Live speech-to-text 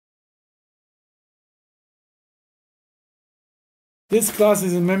This class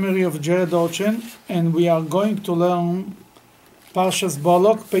is in memory of Jared Orchen, and we are going to learn Parshas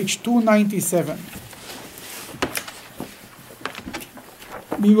Balak, page 297.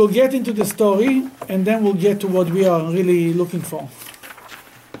 We will get into the story, and then we'll get to what we are really looking for.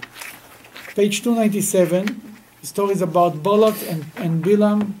 Page 297, the story is about Balak and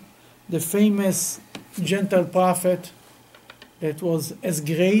Bilam, the famous Gentile prophet that was as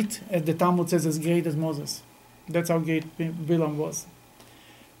great, as the Talmud says, as great as Moses. That's how great Bilam was.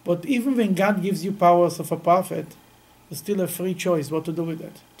 But even when God gives you powers of a prophet, you still have free choice what to do with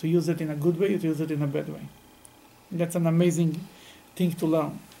it. To use it in a good way or to use it in a bad way. That's an amazing thing to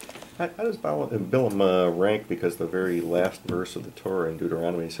learn. How does Bilam rank? Because the very last verse of the Torah in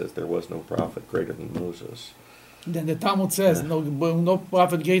Deuteronomy says there was no prophet greater than Moses. Then the Talmud says no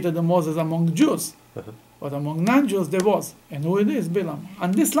prophet greater than Moses among Jews. Uh-huh. But among non-Jews there was. And who it is? Bilam.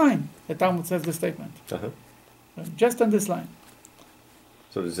 On this line, the Talmud says the statement. Uh-huh. Just on this line.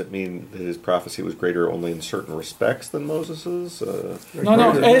 So does it mean that his prophecy was greater only in certain respects than Moses's?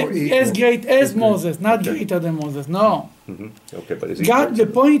 No, as great as Moses, not greater than Moses. No. Mm-hmm. Okay, but is he God, the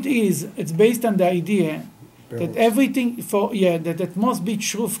point is, it's based on the idea that everything that must be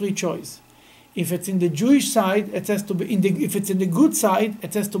true free choice. If it's in the Jewish side, it has to be if it's in the good side,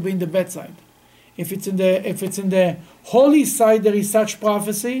 it has to be in the bad side. If it's in the holy side, there is such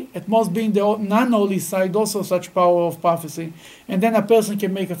prophecy. It must be in the non-holy side also such power of prophecy, and then a person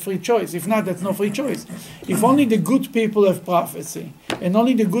can make a free choice. If not, that's no free choice. If only the good people have prophecy, and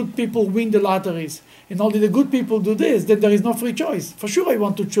only the good people win the lotteries, and only the good people do this, then there is no free choice. For sure, I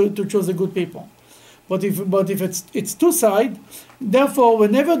want to choose the good people. But if it's two sides, therefore,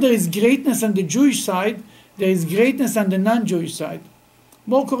 whenever there is greatness on the Jewish side, there is greatness on the non-Jewish side.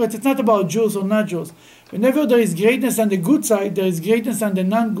 More correct, it's not about Jews or not Jews. Whenever there is greatness on the good side, there is greatness on the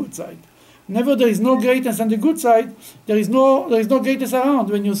non-good side. Whenever there is no greatness on the good side, there is no greatness around.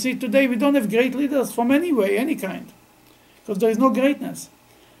 When you see today, we don't have great leaders from any way, any kind, because there is no greatness.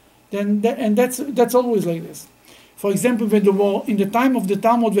 And that's always like this. For example, when there were, in the time of the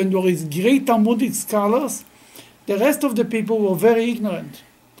Talmud, when there is great Talmudic scholars, the rest of the people were very ignorant.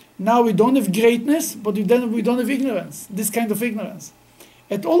 Now we don't have greatness, but we don't have ignorance, this kind of ignorance.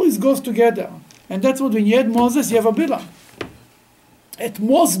 It always goes together. And that's what when you had Moses, you have a Bilam. It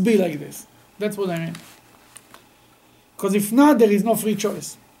must be like this. That's what I mean. Because if not, there is no free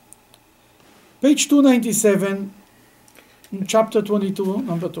choice. Page 297, chapter 22,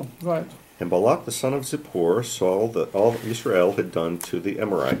 number 2. Go ahead. And Balak the son of Zippor saw that all that Israel had done to the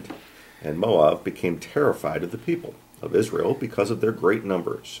Amorite, and Moab became terrified of the people of Israel because of their great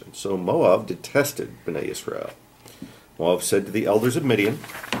numbers. And so Moab detested Bnei Israel. Moab said to the elders of Midian,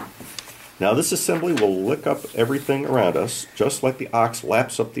 "Now this assembly will lick up everything around us, just like the ox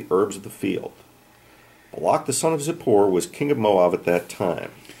laps up the herbs of the field." Balak the son of Zippor was king of Moab at that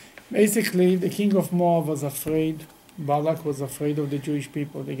time. Basically, the king of Moab was afraid. Balak was afraid of the Jewish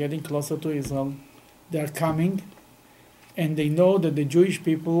people. They're getting closer to Israel. They're coming, and they know that the Jewish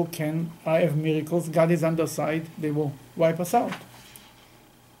people can have miracles. God is on their side. They will wipe us out.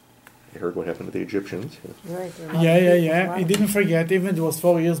 You heard what happened to the Egyptians. Right. Yeah. He didn't forget, even it was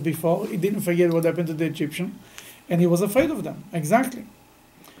 4 years before, he didn't forget what happened to the Egyptian, and he was afraid of them. Exactly.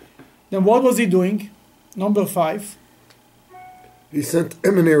 Then what was he doing? Number 5. He sent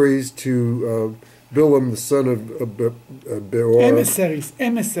emissaries to Bilam, the son of Beor. Emissaries. I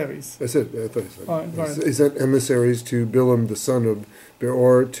thought he said. He sent emissaries to Bilam, the son of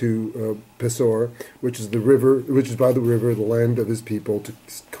Beor, to Pesor, which is by the river, the land of his people, to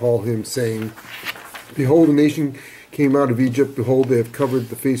call him, saying, "Behold, a nation came out of Egypt. Behold, they have covered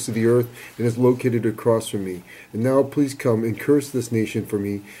the face of the earth and is located across from me. And now please come and curse this nation for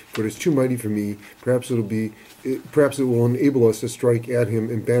me, for it is too mighty for me. Perhaps it will enable us to strike at him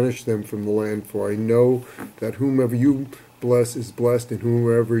and banish them from the land. For I know that whomever you bless is blessed, and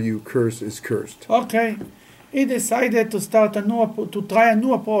whomever you curse is cursed." Okay. He decided to try a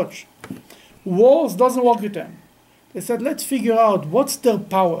new approach. Wars doesn't work with them. They said, let's figure out what's their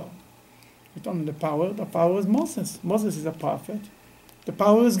power. It's only the power is Moses. Moses is a prophet. The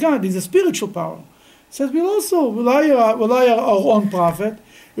power is God. He's a spiritual power. He says, we'll hire our own prophet.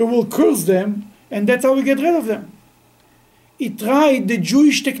 We will curse them, and that's how we get rid of them. He tried the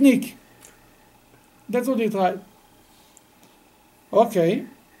Jewish technique. That's what he tried. Okay.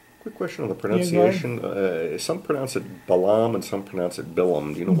 Quick question on the pronunciation. Some pronounce it Balaam and some pronounce it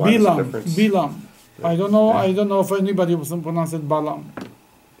Bilam. Do you know why there's a difference? Bilam. I don't know if anybody will pronounce it Balaam.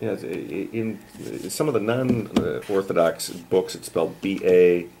 Yes, in some of the non-Orthodox books, it's spelled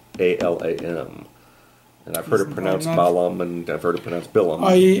B-A-A-L-A-M. And I've heard it pronounced Balaam, and I've heard it pronounced Bilam.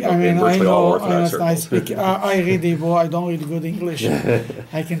 I mean, I know. I speak. I read Hebrew. I don't read good English.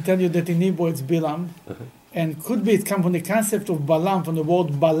 I can tell you that in Hebrew it's Bilam, and could be it comes from the concept of Balaam. From the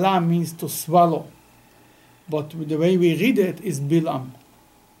word Balaam means to swallow, but the way we read it is Bilam.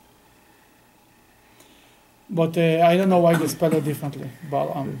 But I don't know why they spell it differently.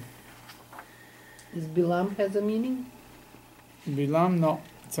 Balaam. Is Bilam has a meaning? Bilam, no,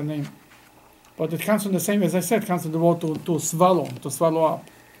 it's a name. But it comes from the same, as I said, comes from the word to swallow up.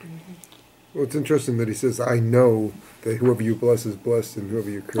 Well, it's interesting that he says, I know that whoever you bless is blessed and whoever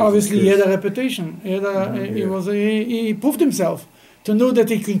you curse Obviously, is he cursed. had a reputation. He proved himself to know that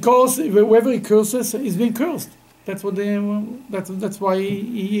he can curse, whoever he curses is being cursed. That's why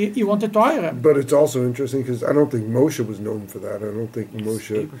he wanted to hire him. But it's also interesting because I don't think Moshe was known for that. I don't think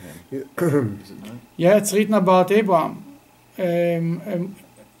Moshe... Abraham. Is it not? Yeah, it's written about Abraham.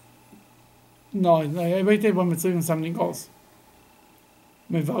 No, about Abraham it's written something else.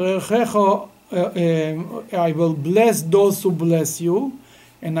 I will bless those who bless you,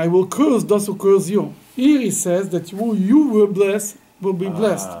 and I will curse those who curse you. Here he says that who you will bless will be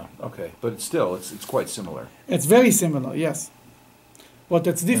blessed. Okay, but it's quite similar. It's very similar, yes. But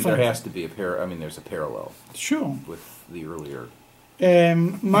it's different. And there has to be there's a parallel Sure. with the earlier.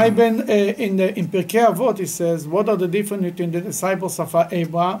 In Pirkei Avot, he says, what are the difference between the disciples of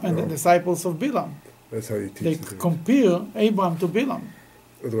Abraham and the disciples of Bilam? That's how you teach They the compare Abraham to Bilam.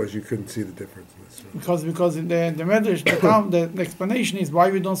 Otherwise, you couldn't see the difference in this. Because in the Medrash, the explanation is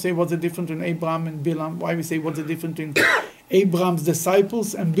why we don't say what's the difference between Abraham and Bilam, why we say what's the difference between Abraham's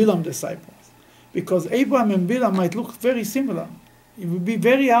disciples and Bilam's disciples. Because Abraham and Bilam might look very similar. It would be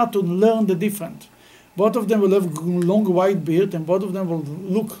very hard to learn the difference. Both of them will have long white beard and both of them will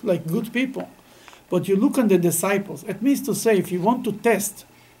look like good people. But you look on the disciples. It means to say, if you want to test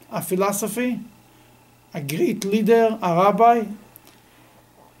a philosophy, a great leader, a rabbi,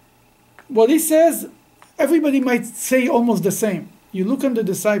 what he says, everybody might say almost the same. You look on the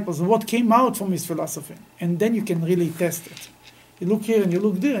disciples and what came out from his philosophy, and then you can really test it. You look here and you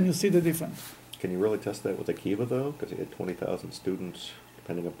look there and you see the difference. Can you really test that with Akiva, though? Because he had 20,000 students,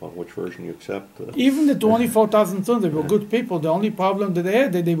 depending upon which version you accept. Even the 24,000 students, they were good people. The only problem that they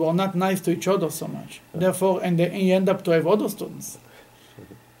had, that they were not nice to each other so much. Therefore, and you end up to have other students.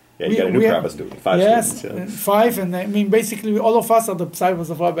 Yeah, you got a new crop of students, 5 students. Yeah. 5, and I mean, basically, all of us are the disciples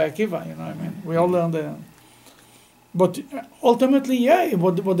of Rabbi Akiva, you know what I mean? We all learn the... But ultimately, yeah,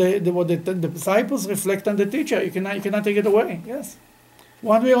 what the disciples reflect on the teacher. You cannot take it away, yes.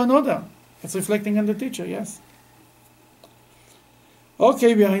 One way or another. It's reflecting on the teacher, yes.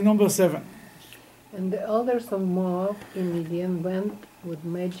 Okay, we are in number 7. And the elders of Moab in Midian went with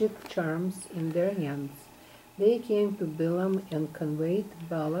magic charms in their hands. They came to Bilam and conveyed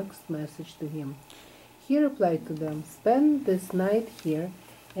Balak's message to him. He replied to them, "Spend this night here,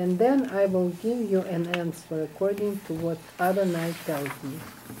 and then I will give you an answer according to what Adonai tells me."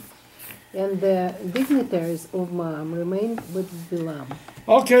 And the dignitaries of Moab remained with Bilam.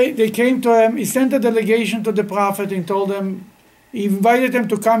 Okay, they came to him. He sent a delegation to the prophet and told them, he invited them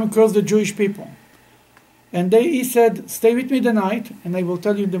to come and curse the Jewish people. And he said, "Stay with me the night, and I will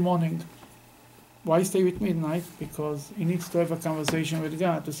tell you in the morning." Why stay with me at night? Because he needs to have a conversation with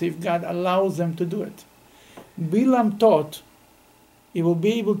God to see if God allows them to do it. Bilam thought he will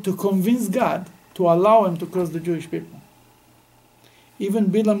be able to convince God to allow him to curse the Jewish people. Even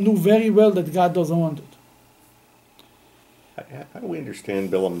Bilam knew very well that God doesn't want it. How do we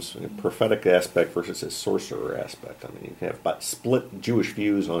understand Bilam's prophetic aspect versus his sorcerer aspect? I mean, you can have about split Jewish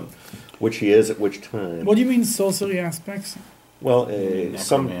views on which he is at which time. What do you mean sorcery aspects? Well,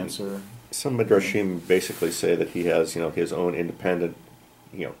 some Midrashim basically say that he has, his own independent,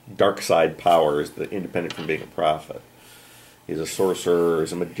 dark side powers, that independent from being a prophet. He's a sorcerer,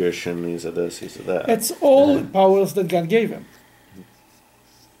 he's a magician, he's a this, he's a that. It's all powers that God gave him.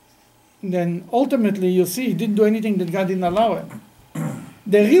 Then ultimately you see he didn't do anything that God didn't allow him.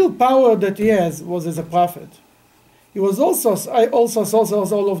 The real power that he has was as a prophet. He was also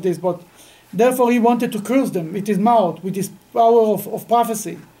all of this, but therefore he wanted to curse them with his mouth, with his power of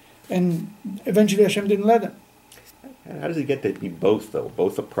prophecy. And eventually Hashem didn't let him. How does he get to be both, though?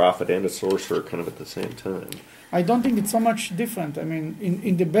 Both a prophet and a sorcerer kind of at the same time? I don't think it's so much different. I mean,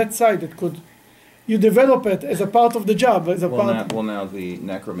 in the bad side, you develop it as a part of the job. Now the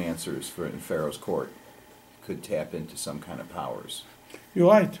necromancers in Pharaoh's court could tap into some kind of powers. You're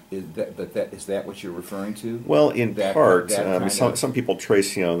right. Is that what you're referring to? Well, in part, some people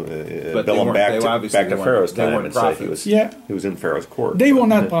trace Bilam back to Pharaoh's time and say he was in Pharaoh's court. They were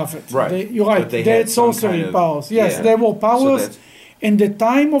not prophets. Right. You're right. They had sorcery powers. Yes, they were powers, In the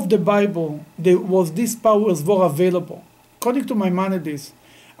time of the Bible, these powers were available. According to Maimonides,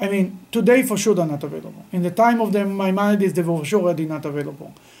 I mean, today for sure they're not available. In the time of the Maimonides, they were for sure already not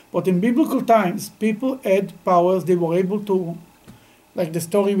available. But in biblical times, people had powers. They were able to, like the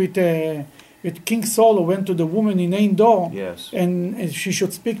story with King Saul, who went to the woman in Ein Dor, Yes. and she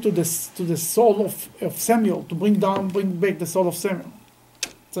should speak to the soul of Samuel, to bring back the soul of Samuel.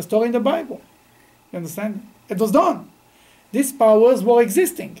 It's a story in the Bible. You understand? It was done. These powers were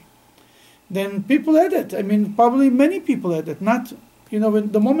existing. Then people had it. I mean, probably many people had it. Not,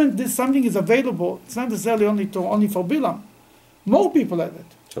 when the moment something is available, it's not necessarily only for Bilam. More people had it.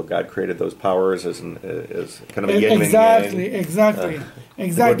 So God created those powers as kind of a yin and yang. Exactly.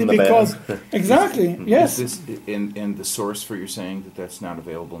 Because exactly, yes. Is this in the source for your saying that that's not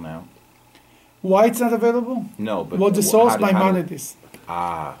available now? Why it's not available? No, but Well, the source Maimonides.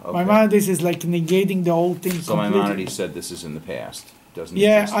 Okay. Maimonides is like negating the whole thing So completely. Maimonides said this is in the past. Doesn't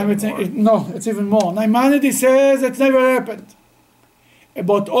Yeah, exist I would anymore. say no. It's even more. Maimonides says it never happened,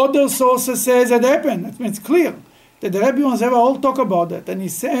 but other sources says it happened. It means clear that the rabbis ever all talk about that, and he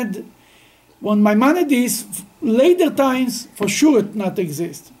said, when Maimonides later times for sure it not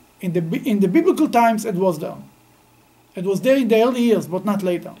exist. In the biblical times it was there. It was there in the early years, but not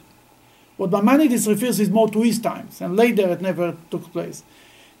later. What Maimonides refers is more to his times, and later it never took place.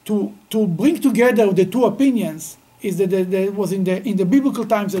 To bring together the two opinions is that there was in the biblical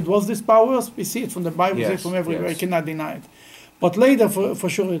times it was these powers. We see it from the Bible, we see it from everywhere. Yes. I cannot deny it. But later, for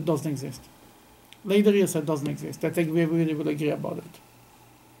sure, it doesn't exist. Later years, it doesn't exist. I think we really will agree about it.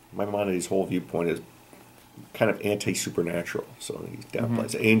 Maimonides' whole viewpoint is kind of anti-supernatural. So he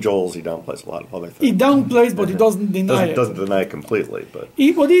downplays angels, he downplays a lot of other things. He downplays, but he doesn't deny it. Doesn't deny it completely, but...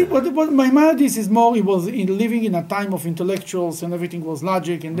 What Maimonides is more, he was living in a time of intellectuals and everything was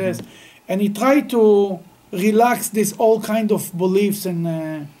logic and this. And he tried to relax this all kind of beliefs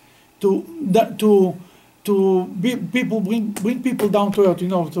and bring people down to earth,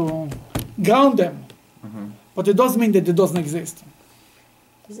 to ground them. But it doesn't mean that it doesn't exist.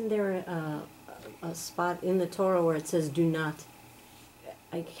 Isn't there a spot in the Torah where it says "do not"?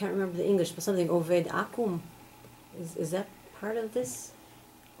 I can't remember the English, but something Oved Akum. Is that part of this,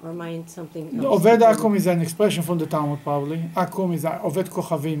 or am I in something else? Oved Akum is an expression from the Talmud, probably. Akum is Oved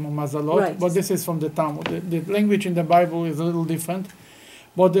Kochavim or Mazalot, Right. but this is from the Talmud. The language in the Bible is a little different.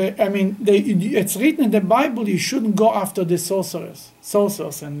 But it's written in the Bible you shouldn't go after the sorcerers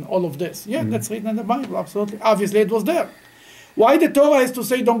and all of this. Yeah, that's written in the Bible, absolutely. Obviously, it was there. Why the Torah has to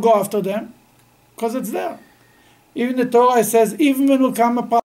say don't go after them? Because it's there. Even the Torah says, even when will come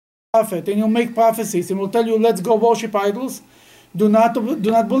a prophet and he'll make prophecies and will tell you, let's go worship idols, do not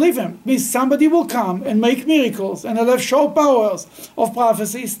believe him. Means somebody will come and make miracles and he'll have show powers of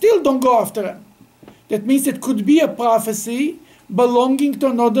prophecy. Still don't go after him. That means it could be a prophecy belonging to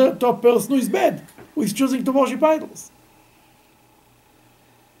a person who is bad, who is choosing to worship idols.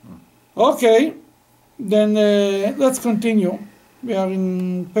 Okay, then let's continue. We are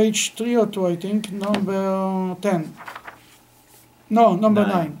in page 3 or 2, I think, number 10. No, number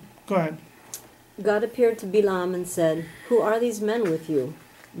 9. Go ahead. God appeared to Bilam and said, "Who are these men with you?"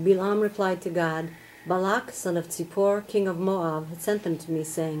 Bilam replied to God, "Balak, son of Zippor, king of Moab, had sent them to me,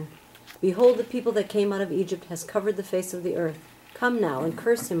 saying, 'Behold, the people that came out of Egypt has covered the face of the earth. Come now and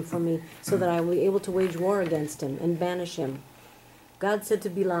curse him for me, so that I will be able to wage war against him and banish him.' God said to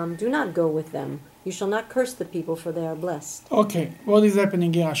Bilam, 'Do not go with them. You shall not curse the people, for they are blessed.'" Okay, what is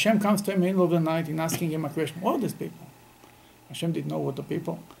happening here? Hashem comes to him in the middle of the night and asking him a question. What are these people? Hashem didn't know what the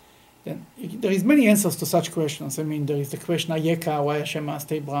people. Then there is many answers to such questions. I mean, there is the question Ayeka, why Hashem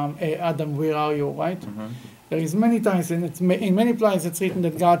asked Abraham, Adam, where are you? Right? There is many times, and in many places it's written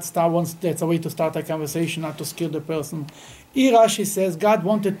that God wants. That's a way to start a conversation, not to scare the person. Here Rashi says God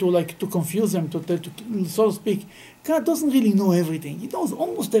wanted to confuse him, to so to speak. God doesn't really know everything. He knows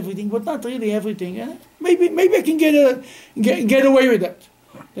almost everything, but not really everything. Maybe I can get away with that.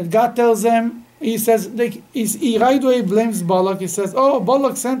 That God tells them. He says, he right away blames Balak. He says, "Oh,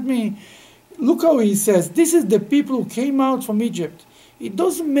 Balak sent me." Look how he says, "This is the people who came out from Egypt." He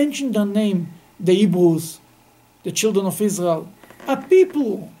doesn't mention their name, the Hebrews, the children of Israel. A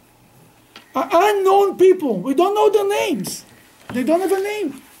people, unknown people. We don't know their names. They don't have a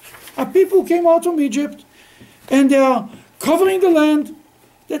name. A people who came out from Egypt, and they are covering the land.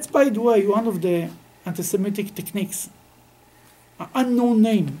 That's, by the way, one of the anti-Semitic techniques. An unknown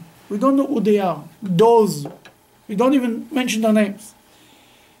name. We don't know who they are. Those. We don't even mention their names.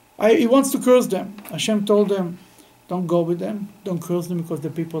 He wants to curse them. Hashem told them, don't go with them. Don't curse them because the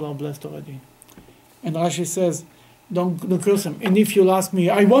people are blessed already. And Rashi says, don't curse them. And if you'll ask me,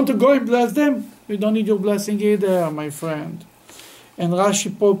 I want to go and bless them, we don't need your blessing either, my friend. And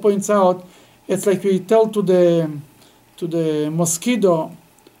Rashi points out, it's like we tell to the mosquito,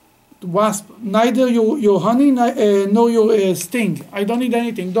 wasp, neither your honey nor your sting. I don't need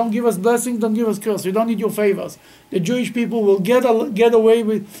anything. Don't give us blessings. Don't give us curse. We don't need your favors. The Jewish people will get away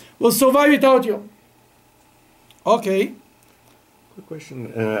with, will survive without you. Okay. Quick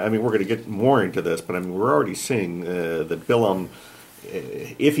question. I mean, we're going to get more into this, but I mean, we're already seeing that Bilam,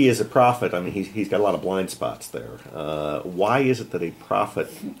 if he is a prophet, I mean, he's got a lot of blind spots there. Why is it that a prophet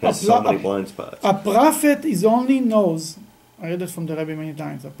has so many blind spots? A prophet only knows. I read it from the Rebbe many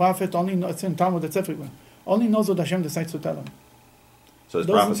times. A prophet only knows, it's in Talmud, it's everywhere, only knows what Hashem decides to tell him. So his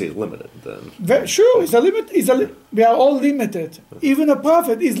prophecy is limited then? Sure, it's a limit. We are all limited. Even a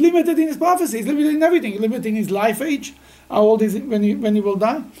prophet is limited in his prophecy. He's limited in everything. Limited in his life age, how old is he when he will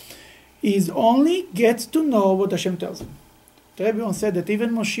die. He only gets to know what Hashem tells him. The Rebbe once said that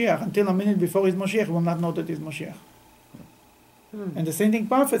even Moshiach, until a minute before his Moshiach, will not know that he's Moshiach. And the same thing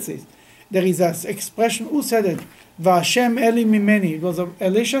prophecies. There is an expression, who said it? V'Hashem Eli Mimeni. It was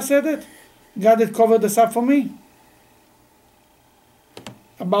Elisha said it? God had covered this up for me.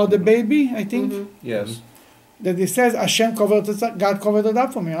 About the baby, I think. Mm-hmm. Yes. That he says Hashem covered it up, God covered it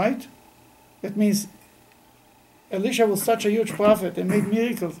up for me, right? That means Elisha was such a huge prophet and made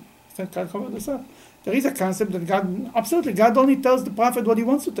miracles. He said God covered this up. There is a concept that God only tells the prophet what he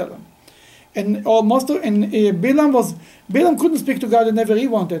wants to tell him. And Bilam couldn't speak to God whenever he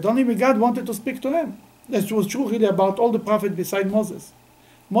wanted. Only when God wanted to speak to him. That was true really about all the prophets beside Moses.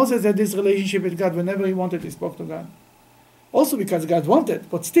 Moses had this relationship with God whenever he wanted, he spoke to God. Also because God wanted,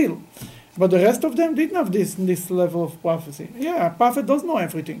 but still. But the rest of them didn't have this level of prophecy. Yeah, a prophet does know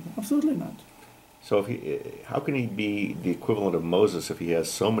everything. Absolutely not. So how can he be the equivalent of Moses if he has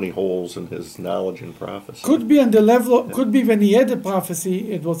so many holes in his knowledge and prophecy? Could be on the level. Could be when he had the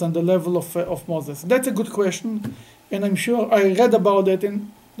prophecy, it was on the level of Moses. That's a good question, and I'm sure I read about it.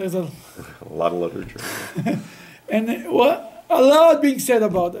 And there's a lot of literature, and a lot being said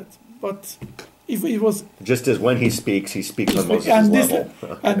about it. But if it was just as when he speaks on Moses' level,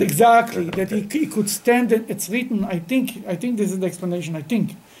 and exactly that he could stand. And it's written. I think this is the explanation. I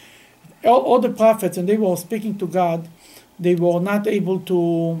think. All the prophets, and they were speaking to God, they were not able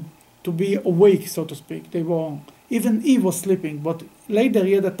to be awake, so to speak. Even he was sleeping, but later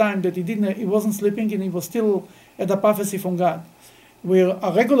he had a time that he wasn't sleeping, and he was still at a prophecy from God. Where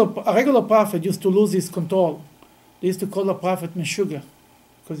a regular prophet used to lose his control. They used to call a prophet Meshuggah,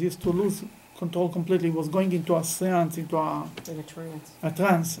 because he used to lose control completely. He was going into a seance, into a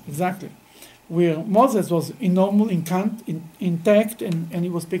trance, exactly. Where Moses was intact, and he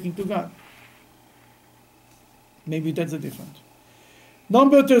was speaking to God. Maybe that's the difference.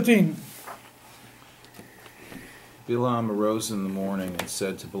 Number 13. Bilam arose in the morning and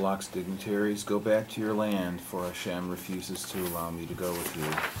said to Balak's dignitaries, "Go back to your land, for Hashem refuses to allow me to go with you."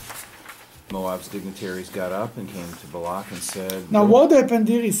 Moab's dignitaries got up and came to Balak and said... Now what happened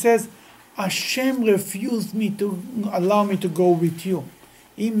here? He says, Hashem refused me to allow me to go with you.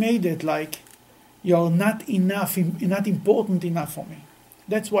 He made it like, you're not enough, not important enough for me.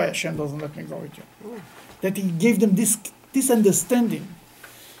 That's why Hashem doesn't let me go with you. That he gave them this understanding.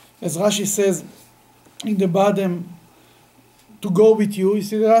 As Rashi says in the bottom, to go with you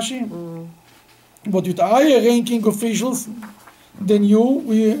see the Rashi? But with higher ranking officials than you.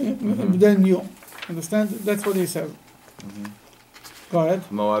 Understand? That's what he said. Mm-hmm. Go ahead.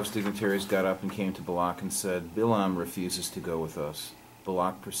 Moab's dignitaries got up and came to Balak and said, "Bilam refuses to go with us."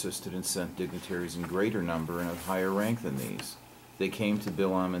 Balak persisted and sent dignitaries in greater number and of higher rank than these. They came to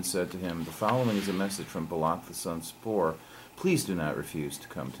Bilam and said to him, "The following is a message from Balak the son of Zippor. Please do not refuse to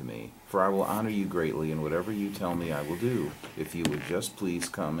come to me, for I will honor you greatly, and whatever you tell me I will do, if you would just please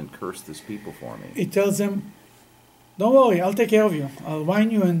come and curse this people for me." He tells them, don't worry, I'll take care of you. I'll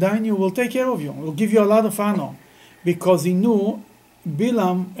wine you and dine you, we'll take care of you. We'll give you a lot of honor. Because he knew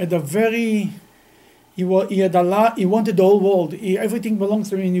Bilam had a very... He had a lot. He wanted the whole world. Everything belongs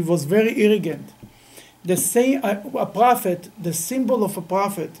to him. And he was very arrogant. A prophet, the symbol of a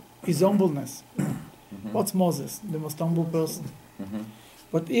prophet is humbleness. Mm-hmm. What's Moses? The most humble person. Mm-hmm.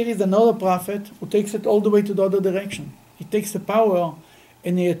 But here is another prophet who takes it all the way to the other direction. He takes the power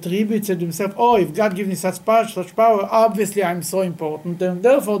and he attributes it to himself. Oh, if God gives me such power, obviously I'm so important, and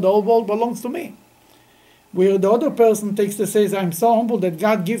therefore the whole world belongs to me. Where the other person says, I'm so humble that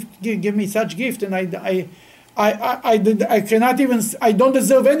God give me such gift, and I cannot even, I don't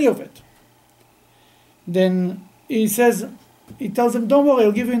deserve any of it. Then he tells him, don't worry,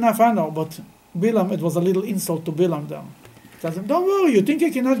 I'll give you enough honor. But Bilam, it was a little insult to Bilam there. He tells him, don't worry, you think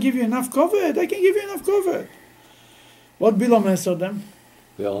I cannot give you enough covet? I can give you enough covet. What Bilam answered them?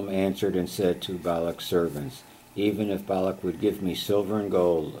 Bilam answered and said to Balak's servants, Even if Balak would give me silver and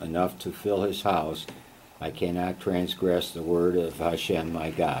gold enough to fill his house, I cannot transgress the word of Hashem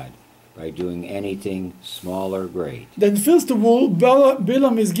my God by doing anything small or great. Then first of all,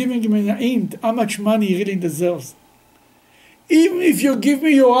 Balaam is giving him an hint how much money he really deserves. Even if you give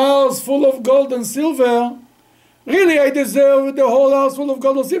me your house full of gold and silver, really I deserve the whole house full of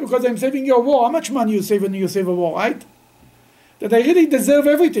gold and silver because I'm saving your war. How much money you save when you save a war, right? That I really deserve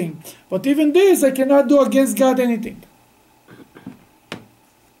everything. But even this, I cannot do against God anything.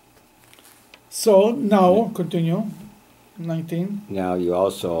 So now, continue. 19. Now you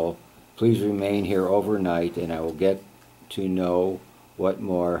also, please remain here overnight, and I will get to know what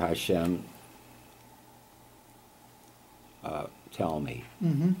more Hashem tell me.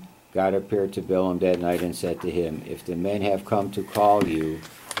 Mm-hmm. God appeared to Balaam that night and said to him, if the men have come to call you,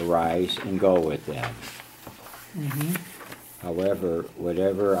 arise and go with them. Mm-hmm. However,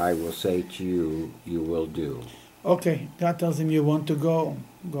 whatever I will say to you, you will do. Okay, God tells him, you want to go,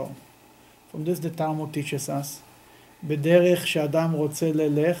 go. From this the Talmud teaches us, בדרך שאדם רוצה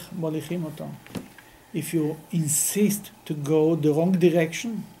ללך, מוליכים אותו. If you insist to go the wrong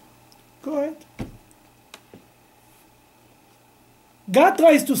direction, go ahead. God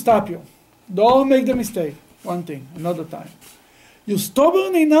tries to stop you. Don't make the mistake. One thing, another time. You're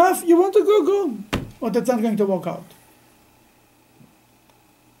stubborn enough, you want to go, go. But that's not going to work out.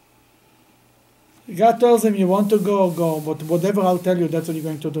 God tells him, you want to go, go. But whatever I'll tell you, that's what you're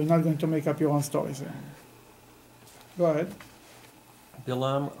going to do. You're not going to make up your own stories. Go ahead.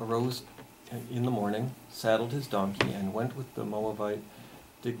 Bilam arose in the morning, saddled his donkey, and went with the Moabite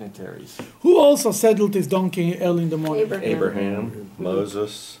dignitaries. Who also saddled his donkey early in the morning? Abraham,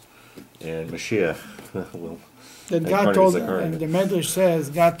 Moses, and Mashiach. Well, That God told them, and the Medrash says,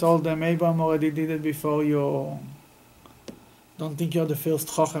 God told them, Abraham already did it before you. Don't think you're the first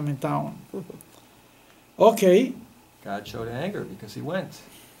Chochem in town. Okay. God showed anger because he went,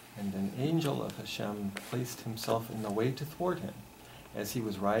 and an angel of Hashem placed himself in the way to thwart him, as he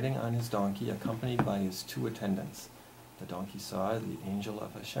was riding on his donkey, accompanied by his 2 attendants. The donkey saw the angel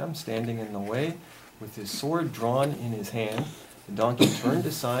of Hashem standing in the way with his sword drawn in his hand. The donkey turned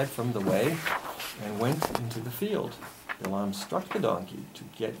aside from the way and went into the field. Bilam struck the donkey to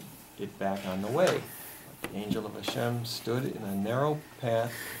get it back on the way. But the angel of Hashem stood in a narrow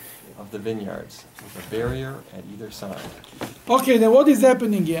path of the vineyards with a barrier at either side. Okay, then what is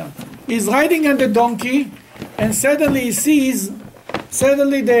happening here? He's riding on the donkey, and suddenly he sees,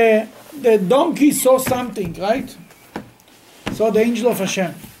 the donkey saw something, right? Saw the angel of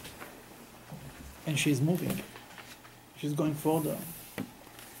Hashem. And she's moving. She's going further.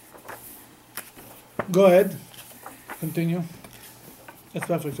 Go ahead. Continue. That's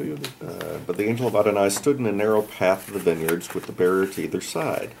perfect for you. But the angel of Adonai stood in a narrow path of the vineyards with the barrier to either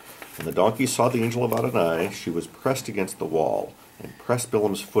side. When the donkey saw the angel of Adonai, she was pressed against the wall, and pressed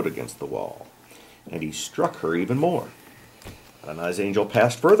Bilam's foot against the wall. And he struck her even more. Adonai's angel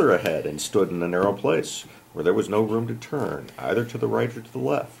passed further ahead and stood in a narrow place, where there was no room to turn, either to the right or to the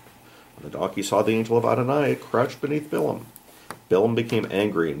left. When the donkey saw the angel of Adonai, it crouched beneath Bilam. Bilam became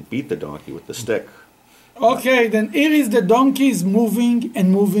angry and beat the donkey with the stick. Okay, then here is the donkey is moving,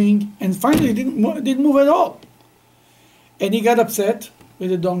 and finally didn't move at all. And he got upset with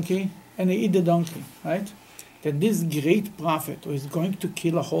the donkey, and he ate the donkey, right? That this great prophet who is going to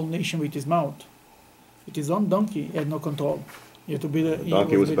kill a whole nation with his mouth, with his own donkey, he had no control. You have to be the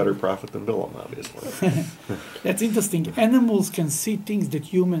donkey was a better prophet than Bilam, obviously. That's interesting. Animals can see things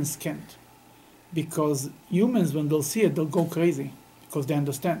that humans can't. Because humans, when they'll see it, they'll go crazy, because they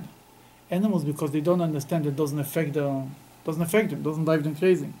understand. Animals, because they don't understand, it doesn't affect them, doesn't drive them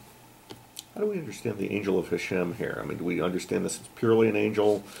crazy. How do we understand the angel of Hashem here? I mean, do we understand this as purely an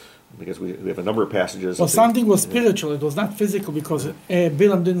angel? Because we have a number of passages. Well, something was spiritual. It was not physical because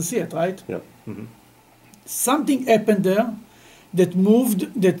Bilam didn't see it, right? Yep. Mm-hmm. Something happened there that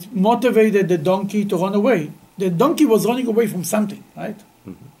motivated the donkey to run away. The donkey was running away from something, right?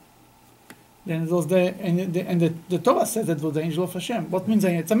 Mm-hmm. Then it was the Torah says it was the angel of Hashem. What means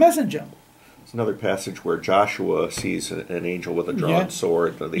it's a messenger? It's another passage where Joshua sees an angel with a drawn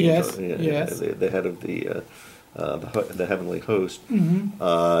sword. The head of the heavenly host.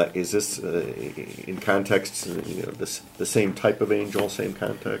 Mm-hmm. Is this in context? The same type of angel, same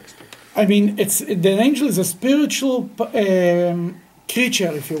context. I mean, the angel is a spiritual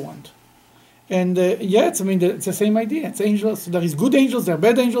creature, if you want. And it's the same idea. It's angels. There is good angels, there are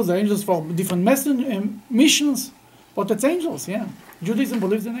bad angels, there are angels for different missions. But it's angels, yeah. Judaism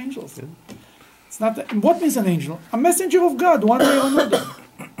believes in angels. Yeah. It's not. What means an angel? A messenger of God, one way or another.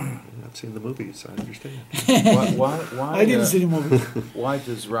 seen the movies. I understand. Why, I didn't see the movie. Why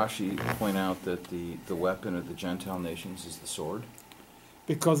does Rashi point out that the weapon of the Gentile nations is the sword?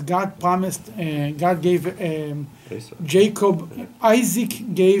 Because God promised, God gave Esau. Jacob, Isaac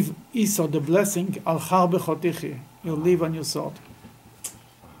gave Esau the blessing, Al Char Bechotichi, you'll live on your sword.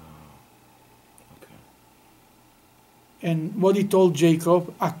 Okay. And what he told Jacob,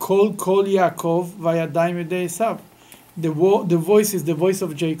 Akol Kol Yaakov Vayadayim Yedei Esav. The voice is the voice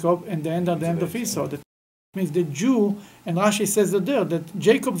of Jacob, and the end are the end of Esau. That means the Jew, and Rashi says there that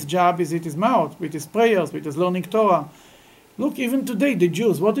Jacob's job is with his mouth, with his prayers, with his learning Torah. Look, even today, the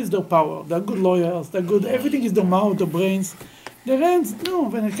Jews, what is their power? They're good lawyers, they're good, everything is their mouth, their brains. Their hands, no,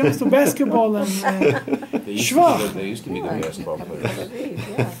 when it comes to basketball and schwach. They used to be good basketball players.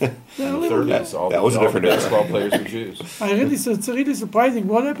 Yeah. In the 30s, all That was a all different the era. basketball players were Jews. It's really surprising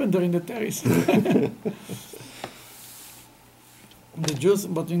what happened during the 30s. The Jews,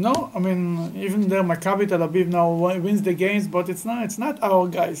 but I mean, even their Maccabi Tel Aviv now wins the games, but it's not our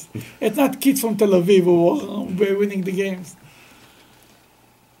guys. It's not kids from Tel Aviv who are winning the games.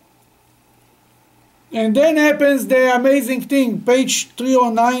 And then happens the amazing thing, page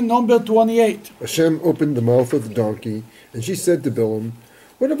 309, number 28. Hashem opened the mouth of the donkey, and she said to Bilam,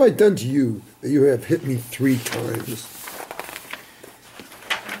 "What have I done to you that you have hit me 3 times?"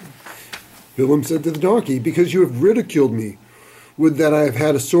 Bilam said to the donkey, "Because you have ridiculed me. Would that I have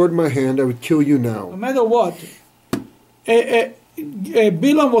had a sword in my hand, I would kill you No now." matter what,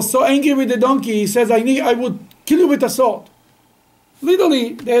 Bilam was so angry with the donkey, he says, I would kill you with a sword.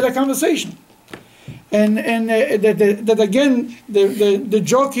 Literally, they had a conversation. And that again, the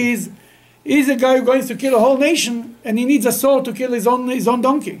joke is, he's a guy who going to kill a whole nation, and he needs a sword to kill his own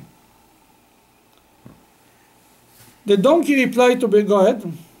donkey. The donkey replied to Bilam, go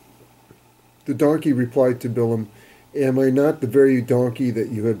ahead. The donkey replied to Bilam, "Am I not the very donkey that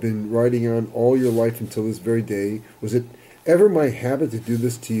you have been riding on all your life until this very day? Was it ever my habit to do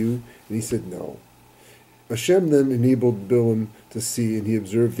this to you?" And he said, "No." Hashem then enabled Bilam to see, and he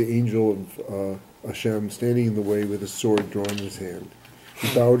observed the angel of Hashem standing in the way with a sword drawn in his hand. He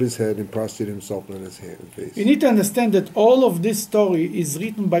bowed his head and prostrated himself on his hand and face. You need to understand that all of this story is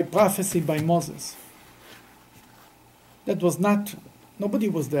written by prophecy by Moses. That was not, nobody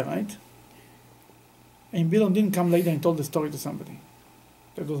was there, right? And Bilam didn't come later and told the story to somebody.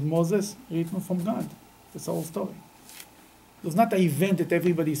 That was Moses written from God. That's the whole story. It was not an event that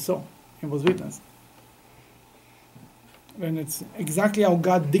everybody saw and was witnessed. And it's exactly how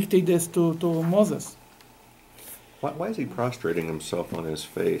God dictated this to Moses. Why is he prostrating himself on his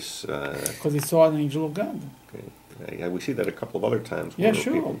face? Because he saw an angel of God. Okay. Yeah, we see that a couple of other times Yeah, where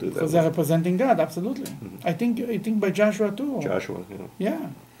sure. people do that. Because they're representing God, absolutely. Mhm. I think by Joshua too. Joshua, yeah. Yeah,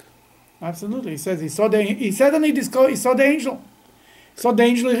 absolutely. He says he saw the angel. Saw the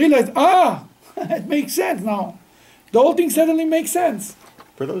angel, he realized, it makes sense now. The whole thing suddenly makes sense.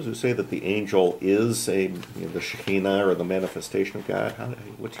 For those who say that the angel is the Shekinah or the manifestation of God,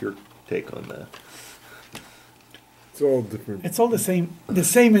 what's your take on that? It's all different. It's all the same,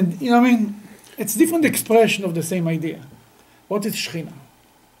 and what I mean, it's different expression of the same idea. What is Shekhinah?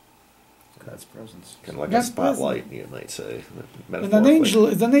 God's presence. Kind of like God's a spotlight, you might say. And an angel,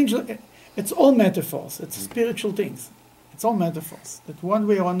 it's all metaphors. It's spiritual things. It's all metaphors. That one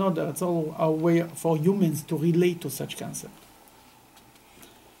way or another, it's all a way for humans to relate to such concept.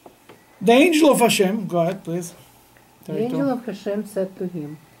 The angel of Hashem, go ahead, please. The angel of Hashem said to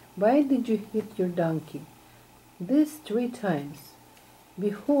him, "Why did you hit your donkey? This 3 times.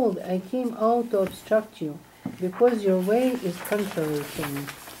 Behold, I came out to obstruct you, because your way is contrary to me."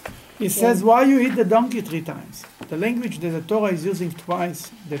 He says, why you hit the donkey 3 times? The language that the Torah is using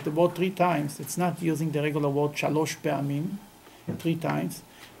twice, that the word 3 times, it's not using the regular word shalosh pe'amim, 3 times.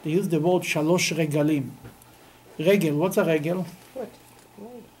 They use the word shalosh regalim. Regel, what's a regel? What?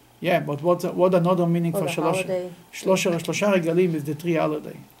 Yeah, but what another meaning for the shalosh? holiday. Shlosha regalim is the 3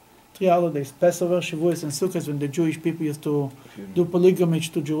 holidays. 3 holidays, Passover, Shavuos, and Sukkot, when the Jewish people used to do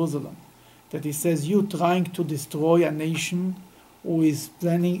pilgrimage to Jerusalem. That he says, you trying to destroy a nation who is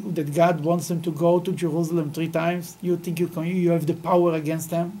planning, that God wants them to go to Jerusalem 3 times, you think you have the power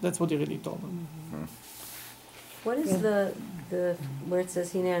against them? That's what he really told them. What is the where it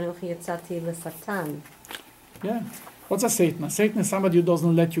says Hine Anochi Yatzati LeSatan? Yeah. What's a Satan? A Satan is somebody who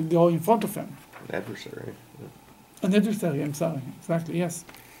doesn't let you go in front of him. An adversary. An adversary, I'm sorry. Exactly, yes.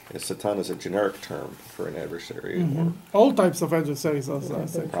 Satan is a generic term for an adversary. Mhm. All types of adversaries also. I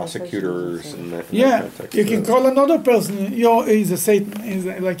say. Or prosecutors in that Yeah, context. you can call another person, is a Satan. Is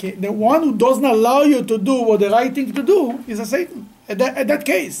like the one who doesn't allow you to do what the right thing to do is a Satan. At that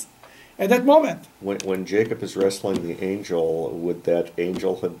case, at that moment. When Jacob is wrestling the angel, would that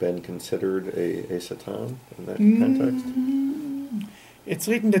angel have been considered a Satan in that context? It's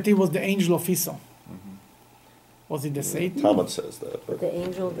written that he was the angel of Esau. Was it the Satan? Talmud says that. But The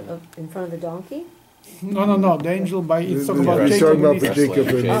angel in front of the donkey? No. The angel by it's talking about He's Jacob. talking about and the Esau. Jacob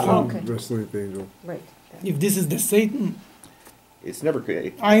and Oh, okay. wrestling with the angel. Right. If this is the Satan, it's never.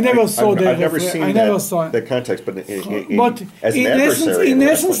 I never saw the I've never seen I never saw it. the context, but But as an in essence, adversary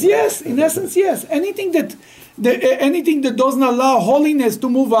yes. wrestling. In essence, yes. Anything that doesn't allow holiness to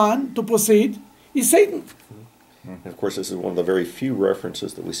move on, to proceed, is Satan. And of course, this is one of the very few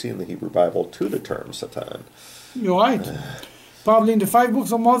references that we see in the Hebrew Bible to the term Satan. You're right. Probably in the 5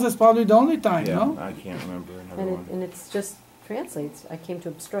 books of Moses, probably the only time, Yeah, no? I can't remember another And one. and it's just translates, I came to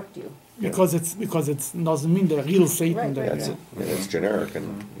obstruct you. Because it doesn't mean the real Satan. Right, there. right, That's it. And it's generic,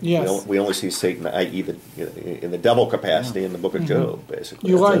 and Yes. we only see Satan, i.e., in the devil capacity in the Book of Job, basically.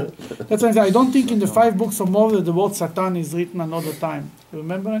 You're That's right. it. That's why I say I don't think in the 5 books of Moses the word Satan is written another time. You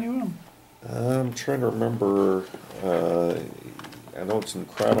remember anywhere? I'm trying to remember. I know it's in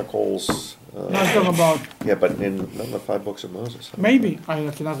Chronicles. No, I'm talking about Yeah, but not in the 5 books of Moses. maybe. I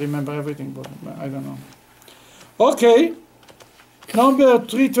cannot remember everything, but I don't know. Okay. Number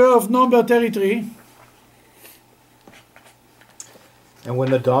 312, number 33. And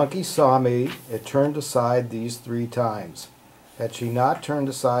when the donkey saw me, it turned aside these 3 times. Had she not turned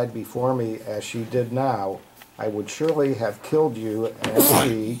aside before me as she did now, I would surely have killed you and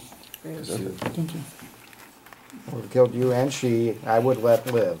she, Thank you. would have killed you and she, I would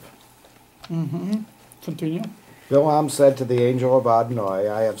let live. Continue. Bilam said to the angel of Adonai,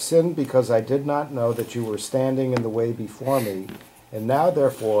 I have sinned because I did not know that you were standing in the way before me, and now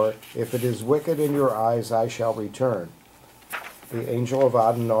therefore, if it is wicked in your eyes, I shall return. The angel of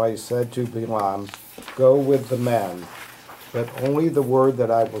Adonai said to Bilam, Go with the men, but only the word that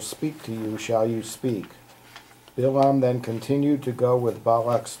I will speak to you shall you speak. Bilam then continued to go with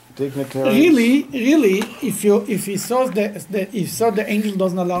Balak's dignitaries. Really, if he saw the angel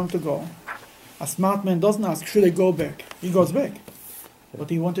doesn't allow him to go, a smart man doesn't ask, should I go back? He goes back. But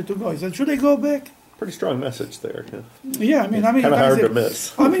he wanted to go. He said, should I go back? Pretty strong message there. Yeah. Yeah, I mean, how many Kind of times hard to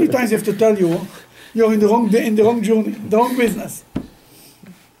miss. how many times you have to tell you you're in the wrong journey, the wrong business?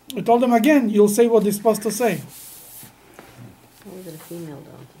 I told them again, you'll say what they're supposed to say. Or was it a female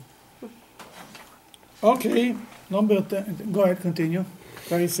donkey? Okay, number 10, go ahead, continue.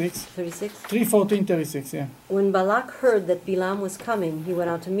 36. 36. 314, 36, yeah. When Balak heard that Bilam was coming, he went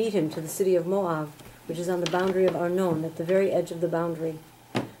out to meet him to the city of Moab, which is on the boundary of Arnon, at the very edge of the boundary.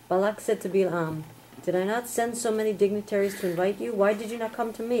 Balak said to Bilam, Did I not send so many dignitaries to invite you? Why did you not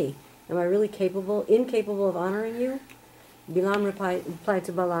come to me? Am I really incapable of honoring you? Bilam replied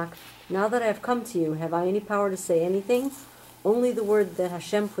to Balak, Now that I have come to you, have I any power to say anything? Only the word that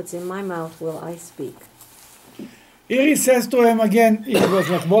Hashem puts in my mouth will I speak. Here he says to him again, it was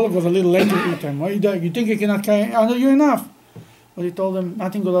like Balak was a little later with him. What you think I cannot honor you enough? But he told him,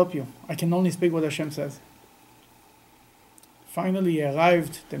 nothing will help you. I can only speak what Hashem says. Finally he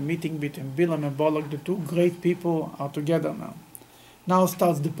arrived, the meeting between Bilam and Balak, the 2 great people are together now. Now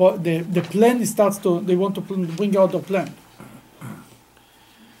starts the plan starts they want to bring out the plan.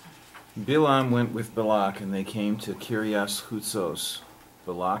 Bilam went with Balak, and they came to Kiryas Hutzos.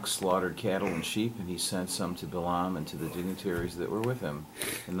 Balak slaughtered cattle and sheep, and he sent some to Bilam and to the dignitaries that were with him.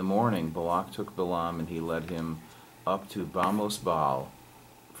 In the morning, Balak took Bilam, and he led him up to Bamos Baal.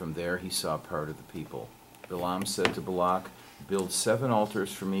 From there he saw part of the people. Bilam said to Balak, Build 7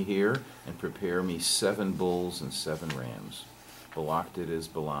 altars for me here, and prepare me 7 bulls and 7 rams. Balak did as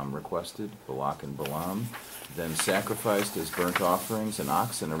Bilam requested. Balak and Bilam then sacrificed as burnt offerings an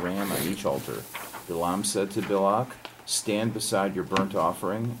ox and a ram on each altar. Bilam said to Balak, Stand beside your burnt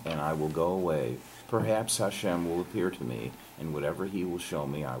offering, and I will go away. Perhaps Hashem will appear to me, and whatever he will show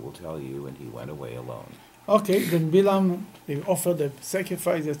me I will tell you. And he went away alone. Okay, then Bilam, they offered the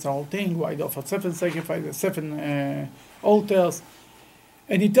sacrifice, that's the whole thing, why they offered 7 sacrifices, 7 altars.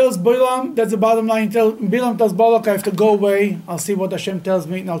 And he tells Bilam, that's the bottom line, Bilam tells Balak, I have to go away, I'll see what Hashem tells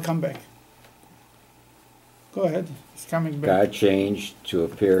me, and I'll come back. Go ahead, he's coming back. God changed to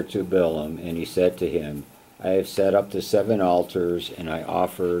appear to Bilam, and he said to him, I have set up the 7 altars, and I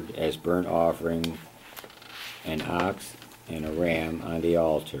offered as burnt offering an ox and a ram on the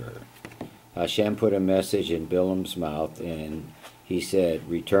altar. Hashem put a message in Bilam's mouth, and he said,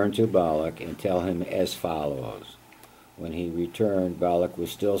 Return to Balak and tell him as follows. When he returned, Balak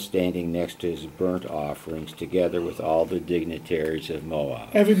was still standing next to his burnt offerings, together with all the dignitaries of Moab.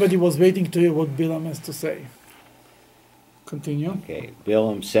 Everybody was waiting to hear what Bilam has to say. Continue. Okay,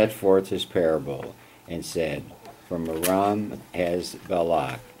 Bilam set forth his parable and said, From Aram has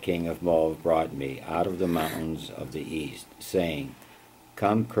Balak, king of Moab, brought me out of the mountains of the east, saying,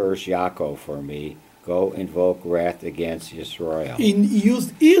 Come curse Yaakov for me, go invoke wrath against Israel.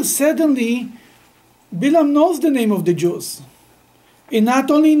 Here suddenly, Bilam knows the name of the Jews. He not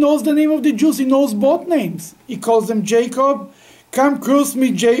only knows the name of the Jews, he knows both names. He calls them Jacob, come curse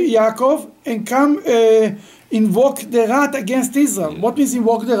me Yaakov, and come invoke the wrath against Israel. What means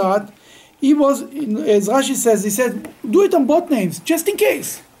invoke the wrath? He was, as Rashi says, he said, do it on both names, just in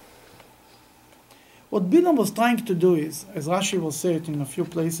case. What Bilam was trying to do is, as Rashi will say it in a few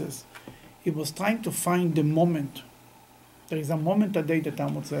places, he was trying to find the moment. There is a moment a day, the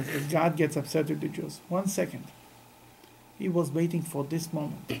Talmud says, that God gets upset with the Jews. 1 second. He was waiting for this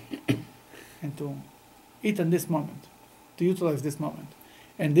moment and to eat in this moment, to utilize this moment.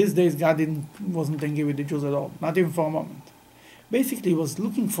 And these days God wasn't angry with the Jews at all, not even for a moment. Basically, he was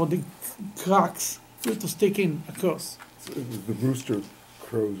looking for the cracks to stick in a curse. So the rooster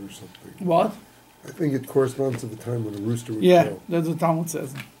crows or something. What? I think it corresponds to the time when a rooster would Yeah, crow. that's what Talmud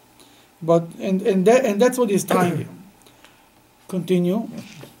says. But and that's what he's trying here. Continue.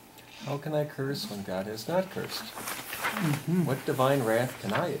 How can I curse when God has not cursed? What divine wrath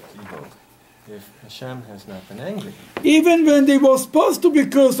can I evoke if Hashem has not been angry? Even when they were supposed to be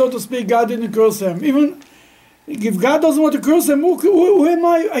cursed, so to speak, God didn't curse them. Even if God doesn't want to curse them, who am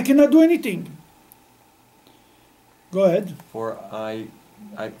I? I cannot do anything. Go ahead. For I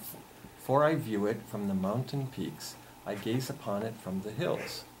view it from the mountain peaks. I gaze upon it from the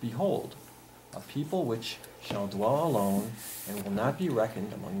hills. Behold, a people which shall dwell alone and will not be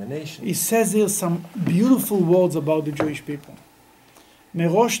reckoned among the nations. He says here some beautiful words about the Jewish people.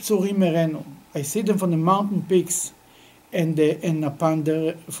 Merosh tzurim merenu. I see them from the mountain peaks, and from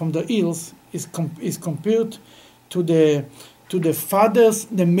the hills is compared to the fathers,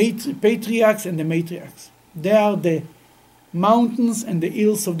 the patriarchs and the matriarchs. They are the mountains and the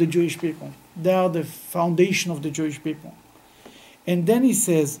hills of the Jewish people. They are the foundation of the Jewish people. And then he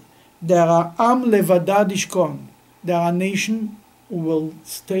says, there are am levadad ishkon. There are a nation who will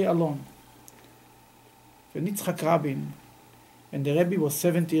stay alone. When Yitzhak Rabin, when the Rebbe was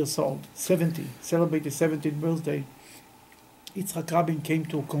 70 years old, celebrated his 70th birthday, Yitzhak Rabin came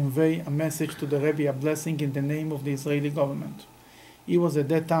to convey a message to the Rebbe, a blessing in the name of the Israeli government. He was at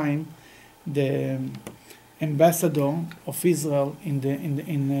that time the ambassador of Israel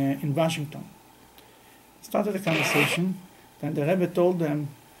in Washington. Started a conversation, then the Rebbe told them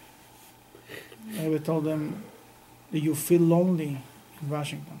that you feel lonely in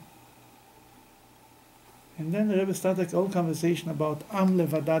Washington. And then the Rebbe started a whole conversation about Am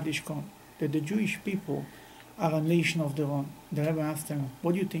Levadad Ishkon, that the Jewish people are a nation of their own. The Rebbe asked them,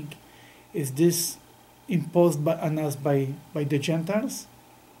 what do you think? Is this imposed on us by the Gentiles?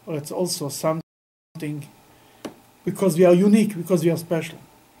 Or it's also something because we are unique, because we are special?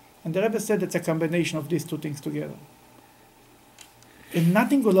 And the Rebbe said it's a combination of these two things together. And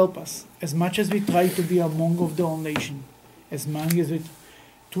nothing will help us, as much as we try to be among of the whole nation, as much as we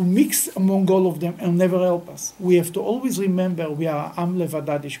to mix among all of them, and never help us. We have to always remember we are Am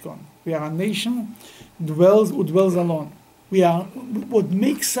Levadad Ishkon. We are a nation who dwells alone. We are, what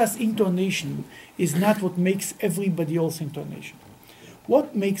makes us into a nation is not what makes everybody else into a nation.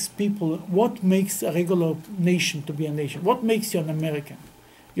 What makes a regular nation to be a nation? What makes you an American?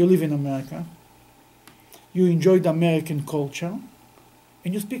 You live in America, you enjoy the American culture,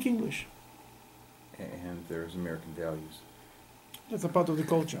 and you speak English. And there's American values. That's a part of the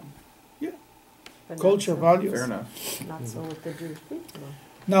culture. Yeah. But Culture, not so, values. Fair enough. Not so with the Jewish people.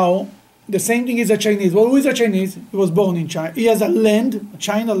 Now, the same thing is a Chinese. Well, who is a Chinese? He was born in China. He has a land,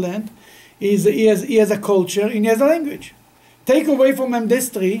 China land. He has a culture, and he has a language. Take away from him this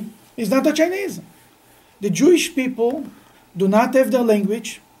three, he's not a Chinese. The Jewish people do not have their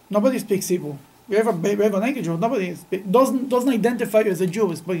language. Nobody speaks Hebrew. We have a language, but nobody doesn't identify you as a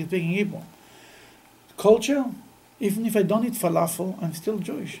Jew speaking Hebrew. Culture, even if I don't eat falafel, I'm still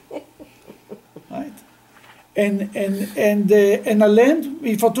Jewish, right? And a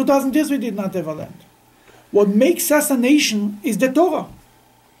land, for 2,000 years we did not have a land. What makes us a nation is the Torah.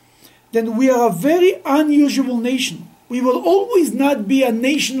 Then we are a very unusual nation. We will always not be a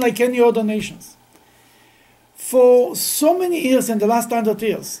nation like any other nations. For so many years, in the last 100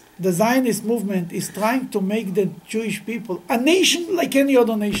 years, the Zionist movement is trying to make the Jewish people a nation like any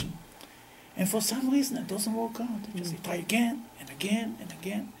other nation. And for some reason, it doesn't work out. They just try again and again and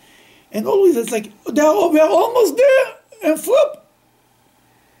again. And always it's like, we are almost there, and flip.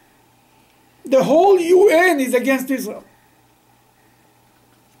 The whole UN is against Israel.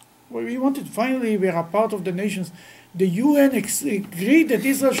 We wanted, finally, we are a part of the nations. The UN agreed that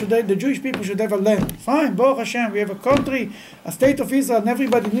Israel the Jewish people should have a land. Fine, Baruch Hashem, we have a country, a state of Israel, and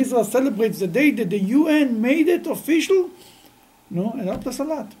everybody in Israel celebrates the day that the UN made it official. No, it helped us a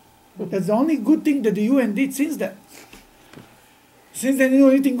lot. That's the only good thing that the UN did since then. Since they didn't do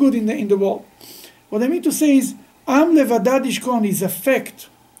anything good in the world. What I mean to say is, Am levadad yishkon is a fact.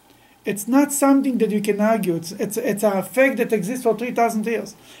 It's not something that you can argue. It's a fact that exists for 3,000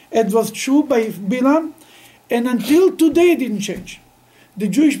 years. It was true by Bilam, and until today it didn't change. The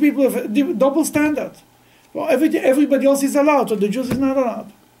Jewish people have a double standard. Well, everybody else is allowed, so the Jews is not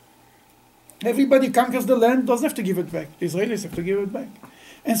allowed. Everybody conquers the land, doesn't have to give it back. The Israelis have to give it back.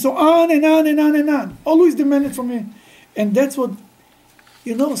 And so on and on and on and on. Always demanded from me. And that's what,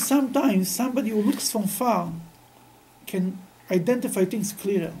 sometimes somebody who looks from far can identify things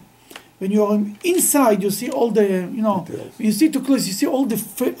clearer. When you are inside, you see all the, when you see too close, you see all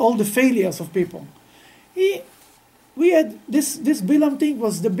the failures of people. We had this Bilam thing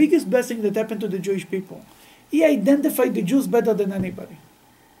was the biggest blessing that happened to the Jewish people. He identified the Jews better than anybody.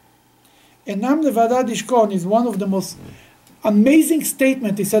 And Am levadad yishkon is one of the most amazing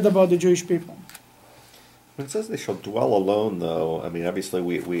statements he said about the Jewish people. When it says they shall dwell alone, though, I mean, obviously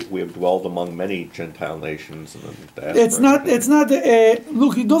we have dwelled among many Gentile nations. And it's not.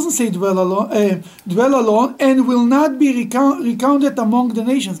 Look, it doesn't say dwell alone, and will not be recounted among the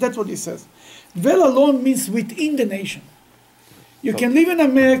nations. That's what it says. Dwell alone means within the nation. You can live in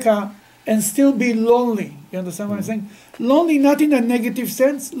America and still be lonely. You understand what I'm saying? Lonely not in a negative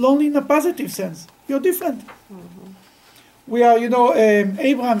sense, lonely in a positive sense. You're different. We are,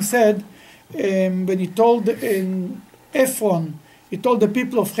 Abraham said, when he told Ephron, he told the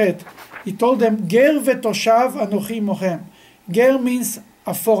people of Chet, he told them, Ger ve'toshav anochi mochem. Ger means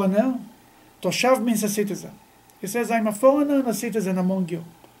a foreigner, Toshav means a citizen. He says, I'm a foreigner and a citizen among you.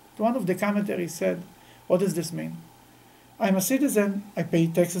 One of the commentaries said, what does this mean? I'm a citizen, I pay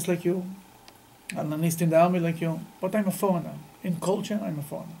taxes like you, I'm enlisted in the army like you, but I'm a foreigner. In culture, I'm a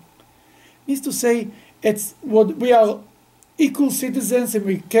foreigner. Means to say, it's what we are equal citizens and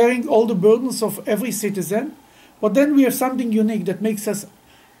we're carrying all the burdens of every citizen, but then we have something unique that makes us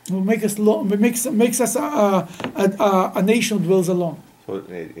a nation who dwells alone. So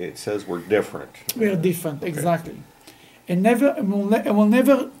it says we're different. We are different, exactly. And will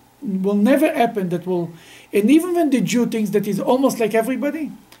never happen that will, and even when the Jew thinks that he's almost like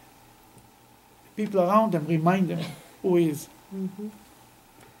everybody, people around them remind them who he is. Mm-hmm.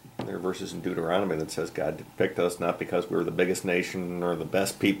 There are verses in Deuteronomy that says God picked us not because we were the biggest nation or the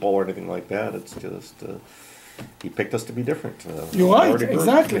best people or anything like that. It's just He picked us to be different. You're right,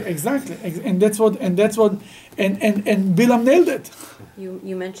 exactly, and that's what Bilam nailed it.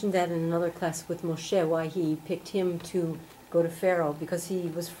 You mentioned that in another class with Moshe, why he picked him to go to Pharaoh, because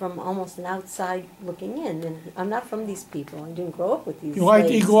he was from almost an outside looking in, and I'm not from these people. I didn't grow up with these. You're right.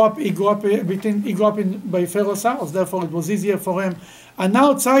 He grew up by Pharaoh's house. Therefore, it was easier for him. An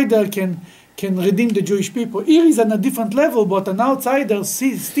outsider can redeem the Jewish people. Here is on a different level, but an outsider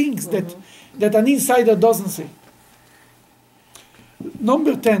sees things that an insider doesn't see.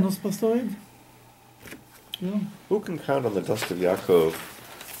 Number 10, who's supposed to read? Yeah. Who can count on the dust of Yaakov,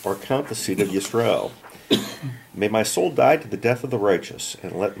 or count the seed of Yisrael? May my soul die to the death of the righteous,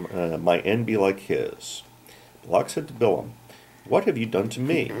 and let my end be like his. Balak said to Bilam, What have you done to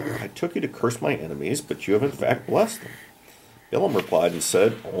me? I took you to curse my enemies, but you have in fact blessed them. Bilam replied and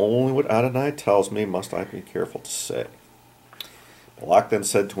said, Only what Adonai tells me must I be careful to say. Balak then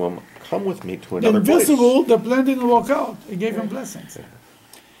said to him, Come with me to another place. The plan didn't work out. He gave him blessings.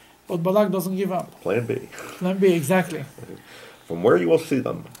 But Balak doesn't give up. Plan B. Plan B, exactly. From where you will see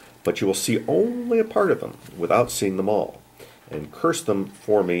them, but you will see only a part of them, without seeing them all, and curse them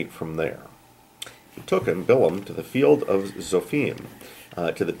for me from there. He took him, Bilam, to the field of Zophim,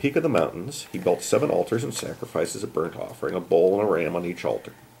 to the peak of the mountains. He built 7 altars and sacrifices of burnt offering, a bull and a ram on each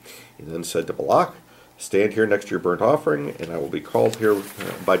altar. He then said to Balak, Stand here next to your burnt offering, and I will be called here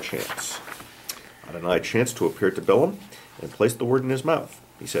by chance. Adonai chanced to appear to Bilam, and placed the word in his mouth.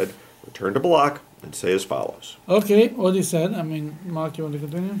 He said, Return to Balak, and say as follows. Okay, what he said. Mark, you want to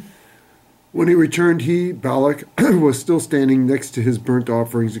continue? When he returned, Balak, was still standing next to his burnt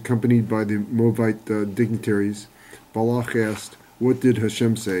offerings, accompanied by the Moabite dignitaries. Balak asked, What did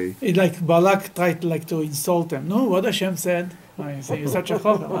Hashem say? Balak tried to insult him. No, what Hashem said. I say, you're such a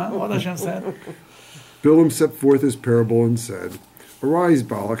chacham, huh? What Hashem said. Bilam set forth his parable and said, Arise,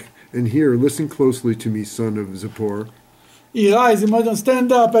 Balak, and hear, listen closely to me, son of Zippor. He rise, he must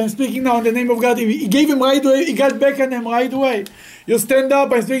stand up. I'm speaking now in the name of God. He gave him right away. He got back on him right away. You stand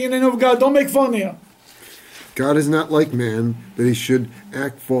up. I'm speaking in the name of God. Don't make fun here. God is not like man, that he should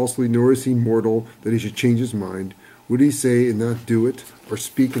act falsely, nor is he mortal, that he should change his mind. Would he say and not do it, or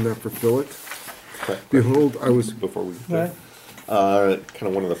speak and not fulfill it? Behold, I was... Before we... Right. Kind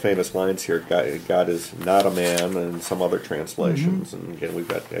of one of the famous lines here, God is not a man, and some other translations. And again, we've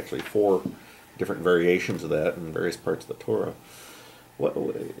got actually 4 different variations of that in various parts of the Torah.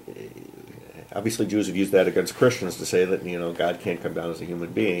 Obviously, Jews have used that against Christians to say that, God can't come down as a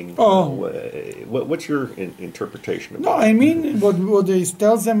human being. What's your interpretation of that? No, I mean, what it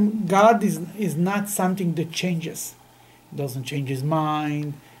tells them, God is not something that changes. It doesn't change his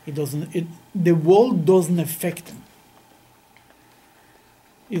mind. The world doesn't affect him.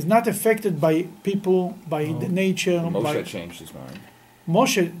 He's not affected by people, by the nature. Moshe changed his mind.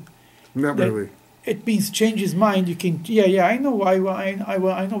 Moshe, Not really. it means change his mind. You can, I know. I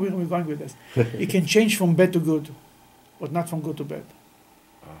know where we're going with this. You can change from bad to good, but not from good to bad.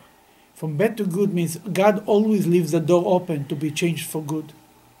 From bad to good means God always leaves the door open to be changed for good.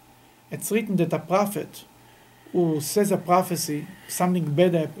 It's written that a prophet who says a prophecy, something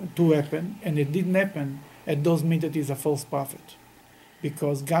bad to happen, and it didn't happen, it doesn't mean that he's a false prophet.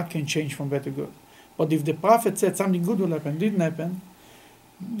 Because God can change from bad to good. But if the prophet said something good will happen, didn't happen,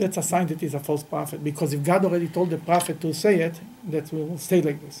 that's a sign that he's a false prophet. Because if God already told the prophet to say it, that will stay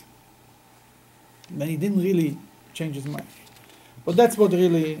like this. Then he didn't really change his mind. But that's what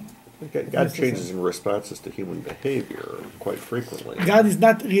really... God changes in responses to human behavior quite frequently. God is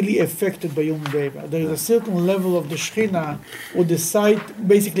not really affected by human behavior. There is a certain level of the Shekhinah who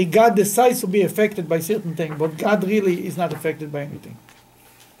basically God decides to be affected by certain things, but God really is not affected by anything.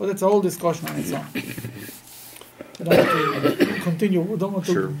 But that's a whole discussion on its own. I don't want to continue. We don't want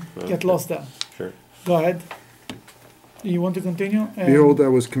to get lost there. Sure. Go ahead. You want to continue? Behold, I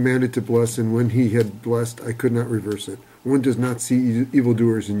was commanded to bless, and when he had blessed, I could not reverse it. One does not see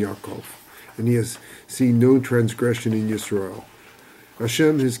evildoers in Yaakov, and he has seen no transgression in Yisrael.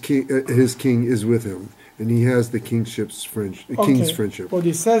 Hashem, his king, is with him, and he has the king's friendship. What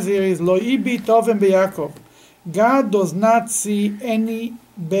he says here is, Lo ibi tovem beYaakov. God does not see any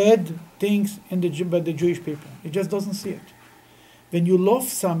bad things by the Jewish people. He just doesn't see it. When you love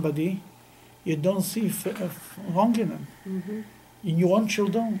somebody, you don't see wrong in them. Mm-hmm. In your own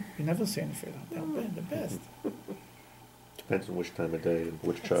children, you never see anything. They're the best. Depends on which time of day and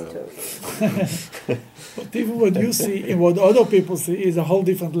which child. But even what you see and what other people see is a whole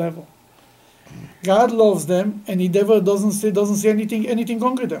different level. God loves them, and he never doesn't see anything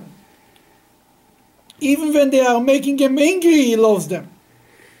wrong with them. Even when they are making him angry, he loves them.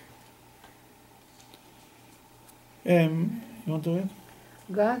 You want to read?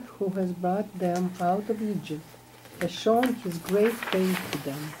 God, who has brought them out of Egypt, has shown his great faith to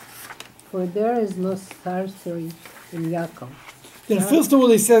them. For there is no sorcery in Yaakov. Then first of all,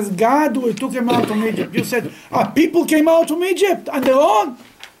 he says, God who took him out from Egypt. You said, people came out from Egypt on their own.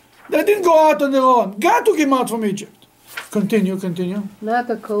 They didn't go out on their own. God took him out from Egypt. Continue. Not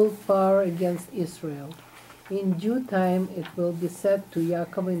a cold power against Israel. In due time it will be said to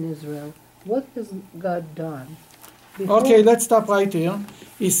Yaakov and Israel, what has God done? Okay, let's stop right here.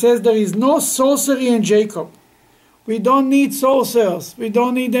 He says there is no sorcery in Jacob. We don't need sorcerers. We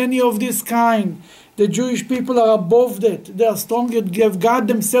don't need any of this kind. The Jewish people are above that. They are stronger. They have God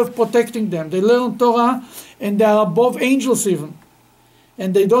themselves protecting them. They learn Torah and they are above angels even.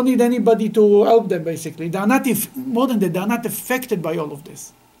 And they don't need anybody to help them, basically. They are not, more than that, they are not affected by all of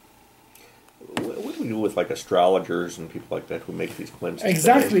this. What do we do with like astrologers and people like that who make these claims?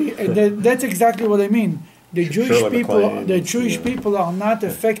 Exactly. That's exactly what I mean. The Jewish people are not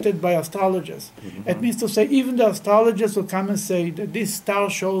affected by astrologers. Mm-hmm. It means to say, even the astrologers will come and say that this star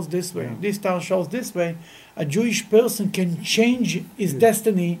shows this way, this star shows this way. A Jewish person can change his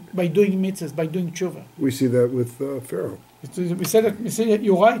destiny by doing mitzvahs, by doing tshuva. We see that with Pharaoh. We see that.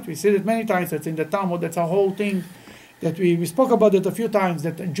 You're right. We see it many times. That's in the Talmud. That's a whole thing that we spoke about it a few times.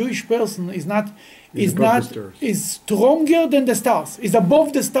 That a Jewish person is stronger than the stars. Is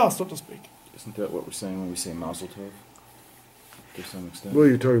above the stars, so to speak. Isn't that what we're saying when we say Mazel Tov? To some extent. Well,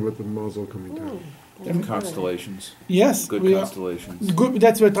 you're talking about the Mazel coming down. And constellations. Yes. Good constellations. Good.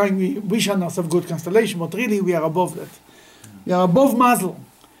 That's what we wish on ourselves good constellation, but really we are above that. We are above Mazel.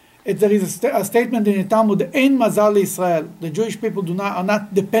 There is a statement in the Talmud, Ein Mazal Israel. The Jewish people are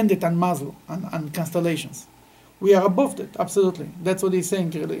not dependent on Mazel, on constellations. We are above that, absolutely. That's what he's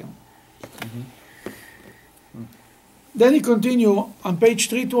saying earlier. Mm-hmm. Then he continues on page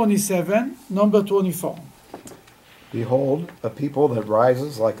 327, number 24. Behold, a people that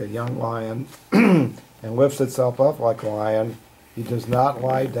rises like a young lion and lifts itself up like a lion. He does not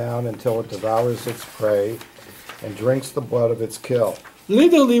lie down until it devours its prey and drinks the blood of its kill.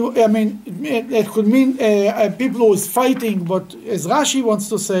 Literally, I mean, it could mean people who is fighting, but as Rashi wants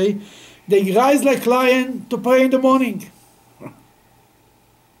to say, they rise like lion to pray in the morning.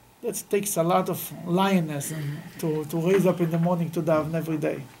 That takes a lot of lioness to raise up in the morning to daven every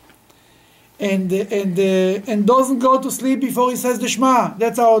day. And doesn't go to sleep before he says the Shema.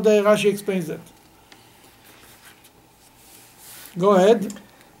 That's how the Rashi explains it. Go ahead.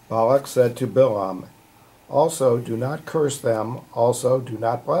 Balak said to Bilam, also do not curse them, also do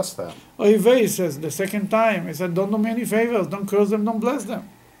not bless them. He says the second time, he said, don't do me any favors, don't curse them, don't bless them.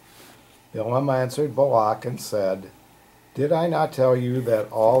 Bilam answered Balak and said, did I not tell you that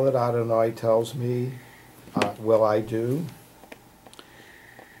all that Adonai tells me will I do?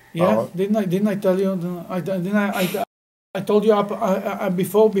 Yeah, didn't I tell you? I told you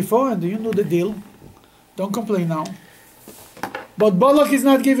before, and you know the deal. Don't complain now. But Balak is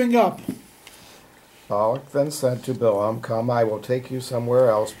not giving up. Balak then said to Bilam, come, I will take you somewhere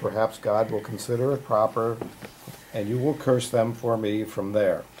else. Perhaps God will consider it proper, and you will curse them for me from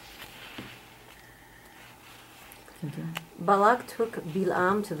there. Okay. Balak took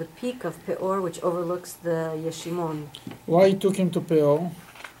Bilam to the peak of Peor, which overlooks the Yeshimon. Why he took him to Peor?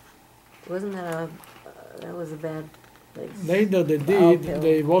 Wasn't that that was a bad place? Later they did.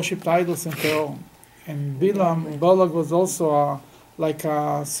 They worshipped idols in Peor. And Balak was also like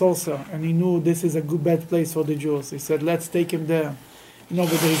a sorcerer, and he knew this is a bad place for the Jews. He said, let's take him there. You know,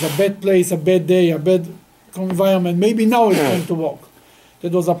 but there is a bad place, a bad day, a bad environment. Maybe now it's going to work.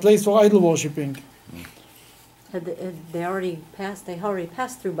 That was a place for idol worshipping. They already passed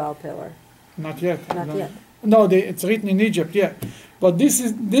through Baal Peor. Not yet. Not yet. No, it's written in Egypt, yeah. But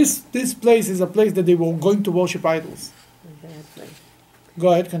this place is a place that they were going to worship idols. A bad place.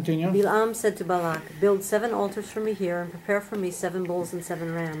 Go ahead, continue. Bilam said to Balak, build 7 altars for me here, and prepare for me 7 bulls and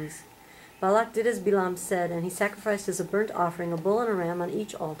 7 rams. Balak did as Bilam said, and he sacrificed as a burnt offering a bull and a ram on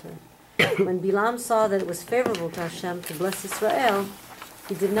each altar. When Bilam saw that it was favorable to Hashem to bless Israel,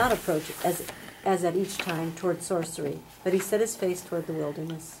 he did not approach it as at each time toward sorcery, but he set his face toward the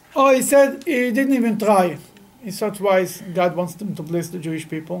wilderness. Oh, he said he didn't even try. He's such wise. God wants them to bless the Jewish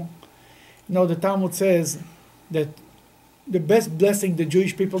people. You know, the Talmud says that the best blessing the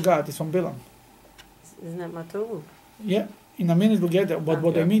Jewish people got is from Bilam. Isn't that Matovu? Yeah, in a minute we'll get there. But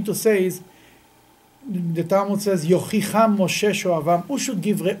what I mean to say is, the Talmud says, Yochicham Moshe Shoavam.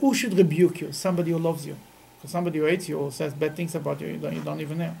 Who should rebuke you? Somebody who loves you. Because somebody who hates you or says bad things about you, you don't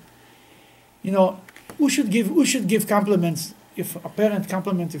even know. You know, who should give compliments? If a parent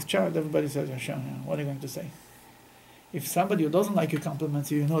compliments his child, everybody says, Hashem, what are you going to say? If somebody who doesn't like you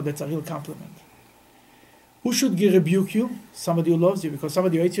compliments you, you know that's a real compliment. Who should rebuke you? Somebody who loves you. Because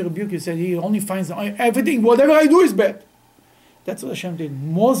somebody who hates you rebuke you, said he only finds everything, whatever I do is bad. That's what Hashem did.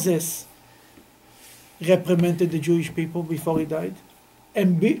 Moses reprimanded the Jewish people before he died.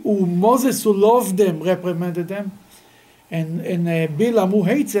 And Moses, who loved them, reprimanded them. And Bilam, who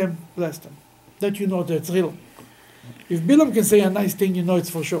hates them, blessed them. That you know that's real. If Bilam can say a nice thing, you know it's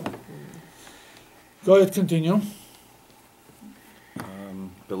for sure. Go ahead, continue.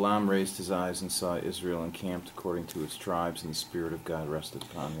 Bilam raised his eyes and saw Israel encamped according to its tribes, and the Spirit of God rested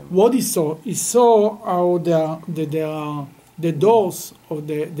upon him. What he saw how the doors of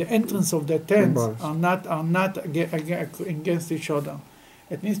the entrance of the tents are not against each other.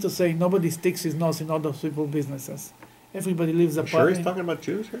 It means to say nobody sticks his nose in other people's businesses. Everybody lives a Sure, he's talking about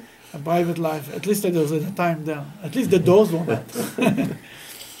Jews here. A private life. At least there was a time there. At least the doors were not.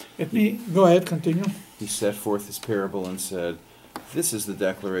 Go ahead, continue. He set forth his parable and said, this is the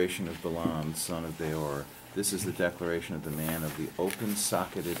declaration of Bilam, son of Beor. This is the declaration of the man of the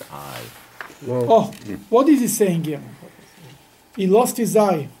open-socketed eye. Well, what is he saying here? He lost his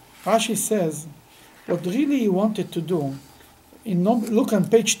eye. Rashi says, what really he wanted to do, look on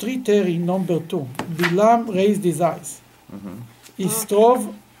page 330, number 2. Bilam raised his eyes. Mm-hmm. He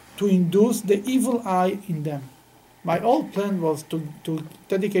strove to induce the evil eye in them. My whole plan was to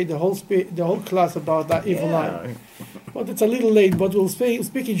dedicate the whole class about that evil eye. But it's a little late, but we'll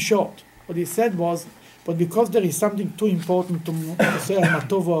speak in short. What he said was, but because there is something too important to say al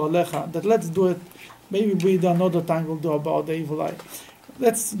matov or alecha, that let's do it, maybe with another time we'll do about the evil eye.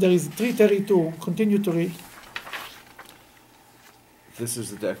 There is 332, continue to read. This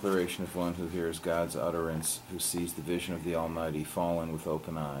is the declaration of one who hears God's utterance, who sees the vision of the Almighty fallen with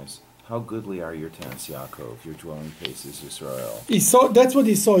open eyes. How goodly are your tents, Yaakov, your dwelling places, Israel. That's what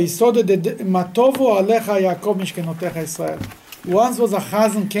he saw. He saw that Matovo Alecha Yaakov Mishkenotecha Israel. Once was a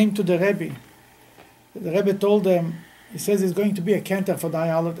chazan came to the Rebbe. The Rebbe told them, he says he's going to be a cantor for the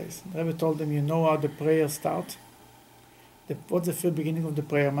high holidays. The Rebbe told them, you know how the prayer starts? What's the beginning of the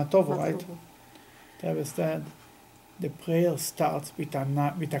prayer? Matovo, right? The Rebbe said, the prayer starts with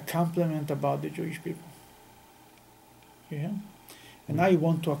a compliment about the Jewish people. Yeah? And I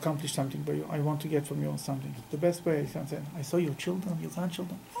want to accomplish something by you. I want to get from you something. The best way I can say, I saw your children, your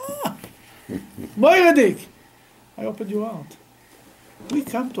grandchildren. Moiradik! I opened you out. We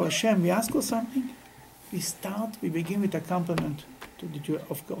come to Hashem, we ask for something, we begin with a compliment to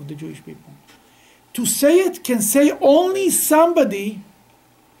of the Jewish people. To say it can say only somebody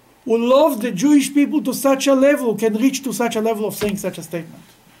who loves the Jewish people to such a level, can reach to such a level of saying such a statement.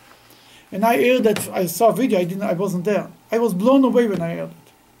 And I heard that, I saw a video, I wasn't there. I was blown away when I heard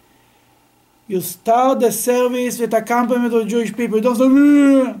it. You start the service with a compliment of the Jewish people. You don't say,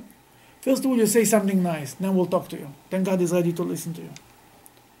 "Ugh." First of all, you say something nice, then we'll talk to you. Then God is ready to listen to you.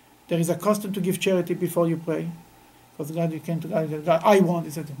 There is a custom to give charity before you pray. Because God, you came to God, I want.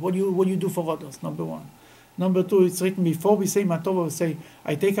 He said, what do you do for others? Number one. Number two, it's written before we say Matova, we say,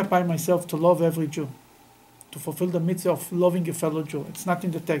 I take upon myself to love every Jew. To fulfill the mitzvah of loving a fellow Jew. It's not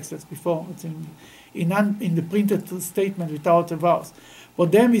in the text, it's before. It's in the printed statement without the vows.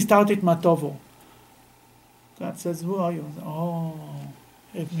 But then we started Matovo. God says, who are you? Oh,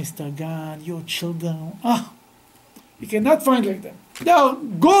 Mr. God, your children. You cannot find like them. They are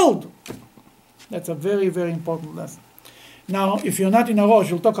gold. That's a very, very important lesson. Now, if you're not in a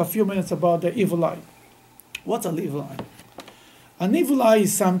rush, we'll talk a few minutes about the evil eye. What's an evil eye? An evil eye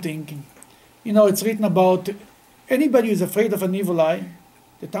is something, it's written about anybody who's afraid of an evil eye,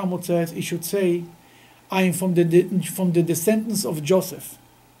 the Talmud says, he should say, I am from the descendants of Joseph.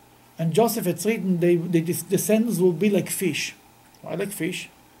 And Joseph, it's written, the descendants will be like fish. Why like fish?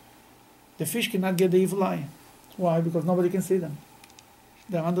 The fish cannot get the evil eye. Why? Because nobody can see them.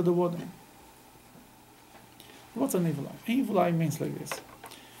 They're under the water. What's an evil eye? An evil eye means like this.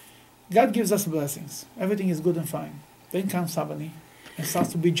 God gives us blessings. Everything is good and fine. Then comes somebody and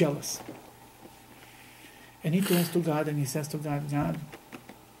starts to be jealous. And he turns to God and he says to God, God,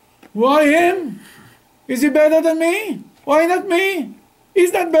 why him? Is he better than me? Why not me?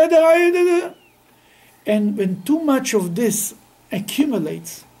 He's not better. And when too much of this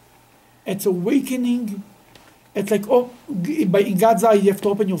accumulates, it's awakening. It's like, in God's eye, you have to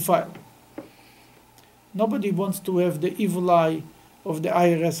open your file. Nobody wants to have the evil eye of the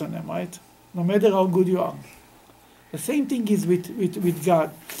IRS on them, right? No matter how good you are. The same thing is with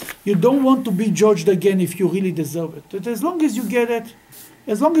God. You don't want to be judged again if you really deserve it. But as long as you get it,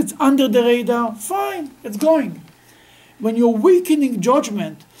 as long as it's under the radar, fine, it's going. When you're awakening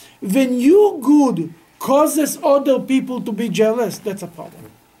judgment, when you good causes other people to be jealous, that's a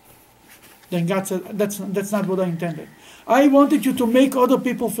problem. Then God said, that's not what I intended. I wanted you to make other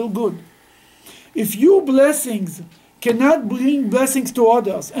people feel good. If your blessings cannot bring blessings to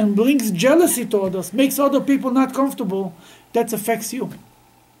others and brings jealousy to others, makes other people not comfortable, that affects you.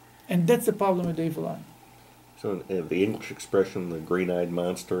 And that's the problem with the evil eye. So the English expression, the green-eyed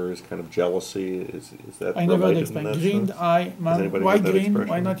monster, is kind of jealousy. Is that I never explained. Green eye, why green?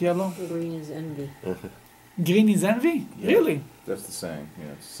 Why not yellow? Green is envy. Green is envy? Yeah. Really? That's the saying.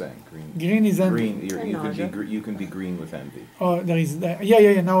 Yeah, it's the saying. Green is envy. You can be green with envy. Oh, there is.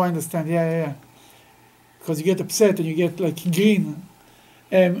 Yeah. Now I understand. Yeah. Because you get upset and you get like green,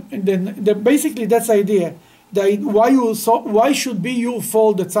 and then basically that's the idea. Why should be your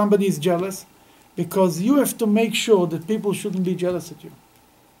fault that somebody is jealous? Because you have to make sure that people shouldn't be jealous at you.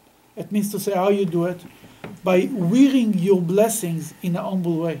 It means to say how you do it by wearing your blessings in a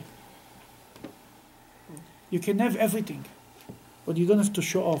humble way. You can have everything, but you don't have to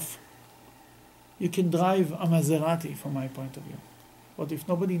show off. You can drive a Maserati from my point of view, but if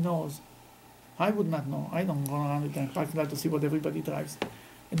nobody knows, I would not know. I don't go around in the parking lot to see what everybody drives.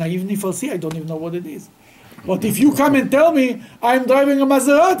 And even if I see, I don't even know what it is. But if you come and tell me I'm driving a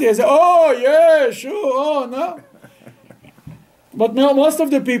Maserati, I say, oh, yeah, sure, oh, no. But now most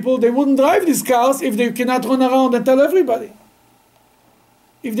of the people, they wouldn't drive these cars if they cannot run around and tell everybody.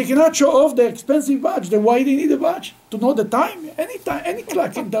 If they cannot show off their expensive watch, then why do they need a watch? To know the time? Any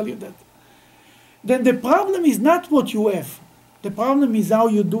clock can tell you that. Then the problem is not what you have. The problem is how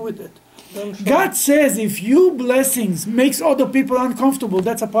you do with it. God says if your blessings makes other people uncomfortable,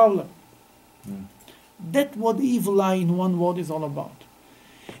 that's a problem. That's what evil eye in one word is all about.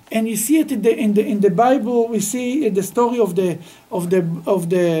 And you see it in the Bible. We see the story of the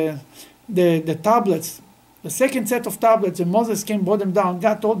tablets, the second set of tablets. And Moses brought them down.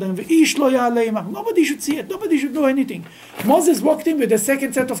 God told them, "Ish lo ya'aleh imach." Nobody should see it. Nobody should do anything. Moses walked in with the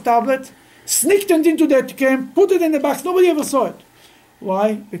second set of tablets, sneaked it into that camp, put it in the box. Nobody ever saw it.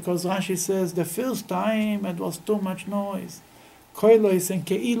 Why? Because Rashi says the first time it was too much noise. Koilois and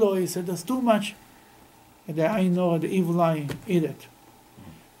Keilois said there's too much. And the evil eye, eat it.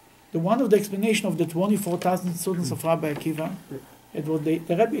 one of the explanation of the 24,000 students of Rabbi Akiva, it was the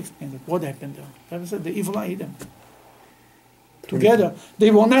Rebbe explained it. What happened there? The Rebbe said the evil eye hit them. Together,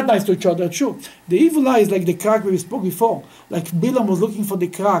 they were not nice to each other, true. The evil eye is like the crack we spoke before. Like Bilam was looking for the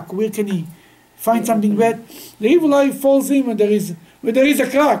crack. Where can he find something bad? The evil eye falls in when there is a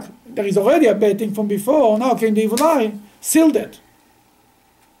crack. There is already a bad thing from before. Now came the evil eye, sealed it.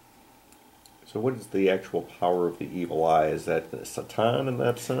 So what is the actual power of the evil eye? Is that Satan in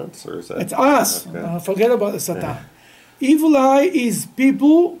that sense? Or is that... It's us. Okay. Forget about the Satan. Evil eye is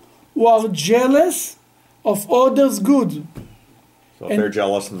people who are jealous of others' good. So if they're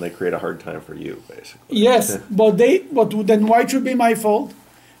jealous, then they create a hard time for you, basically. Yes, but then why it should be my fault?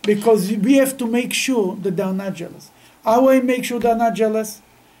 Because we have to make sure that they're not jealous. How I make sure they're not jealous?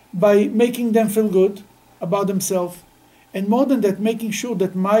 By making them feel good about themselves. And more than that, making sure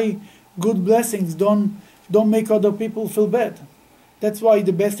that my good blessings don't make other people feel bad. That's why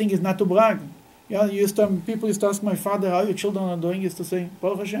the best thing is not to brag. Yeah, people used to ask my father how your children are doing. He used to say,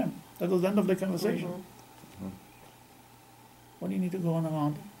 Baruch Hashem. That was the end of the conversation. Mm-hmm. What do you need to go on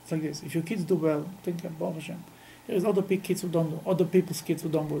around? It's like this. If your kids do well, think of Baruch Hashem. There is other kids who don't do, other people's kids who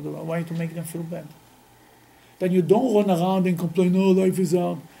don't do well. Why to make them feel bad? Then you don't run around and complain, oh, life is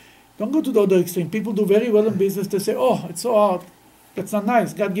hard. Don't go to the other extreme. People do very well in business. They say, oh, it's so hard. That's not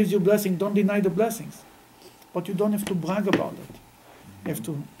nice. God gives you a blessing. Don't deny the blessings. But you don't have to brag about it. You have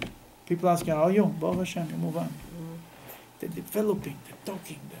to. People ask you, how are you? Baruch Hashem, you move on. The developing, the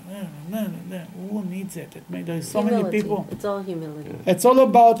talking, who needs it? There is so humility. many people. It's all humility. It's all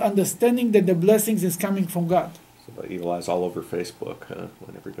about understanding that the blessings is coming from God. So the evil eye's all over Facebook, huh?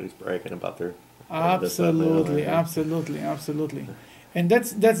 When everybody's bragging about their... Absolutely. And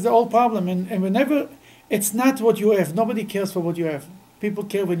that's the whole problem. And whenever it's not what you have, nobody cares for what you have. People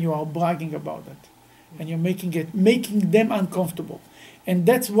care when you are bragging about it, and you're making them uncomfortable. And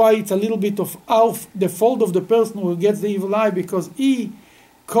that's why it's a little bit of the fault of the person who gets the evil eye, because he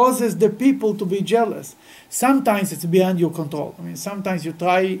causes the people to be jealous. Sometimes it's beyond your control. I mean, sometimes you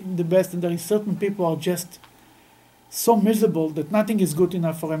try the best, and there is certain people who are just so miserable that nothing is good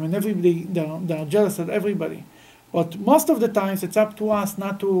enough for them, and everybody they're jealous of everybody. But most of the times, it's up to us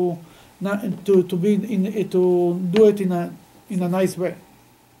not to do it in a nice way.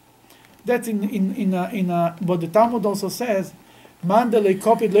 That's but the Talmud also says, "Man de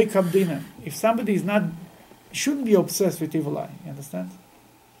lekopid lekabdina." If somebody shouldn't be obsessed with evil eye. You understand?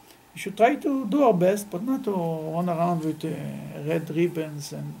 We should try to do our best, but not to run around with red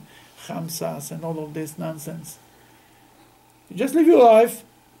ribbons and chamsas and all of this nonsense. You just live your life.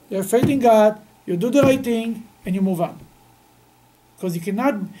 You have faith in God. You do the right thing, and you move on. Because you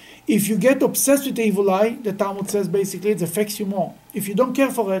cannot, if you get obsessed with the evil eye, the Talmud says basically it affects you more. If you don't care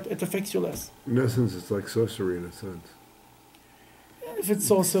for it, it affects you less. In essence, it's like sorcery in a sense. If it's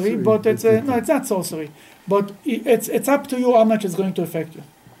sorcery, but it's not sorcery. But it's up to you how much it's going to affect you.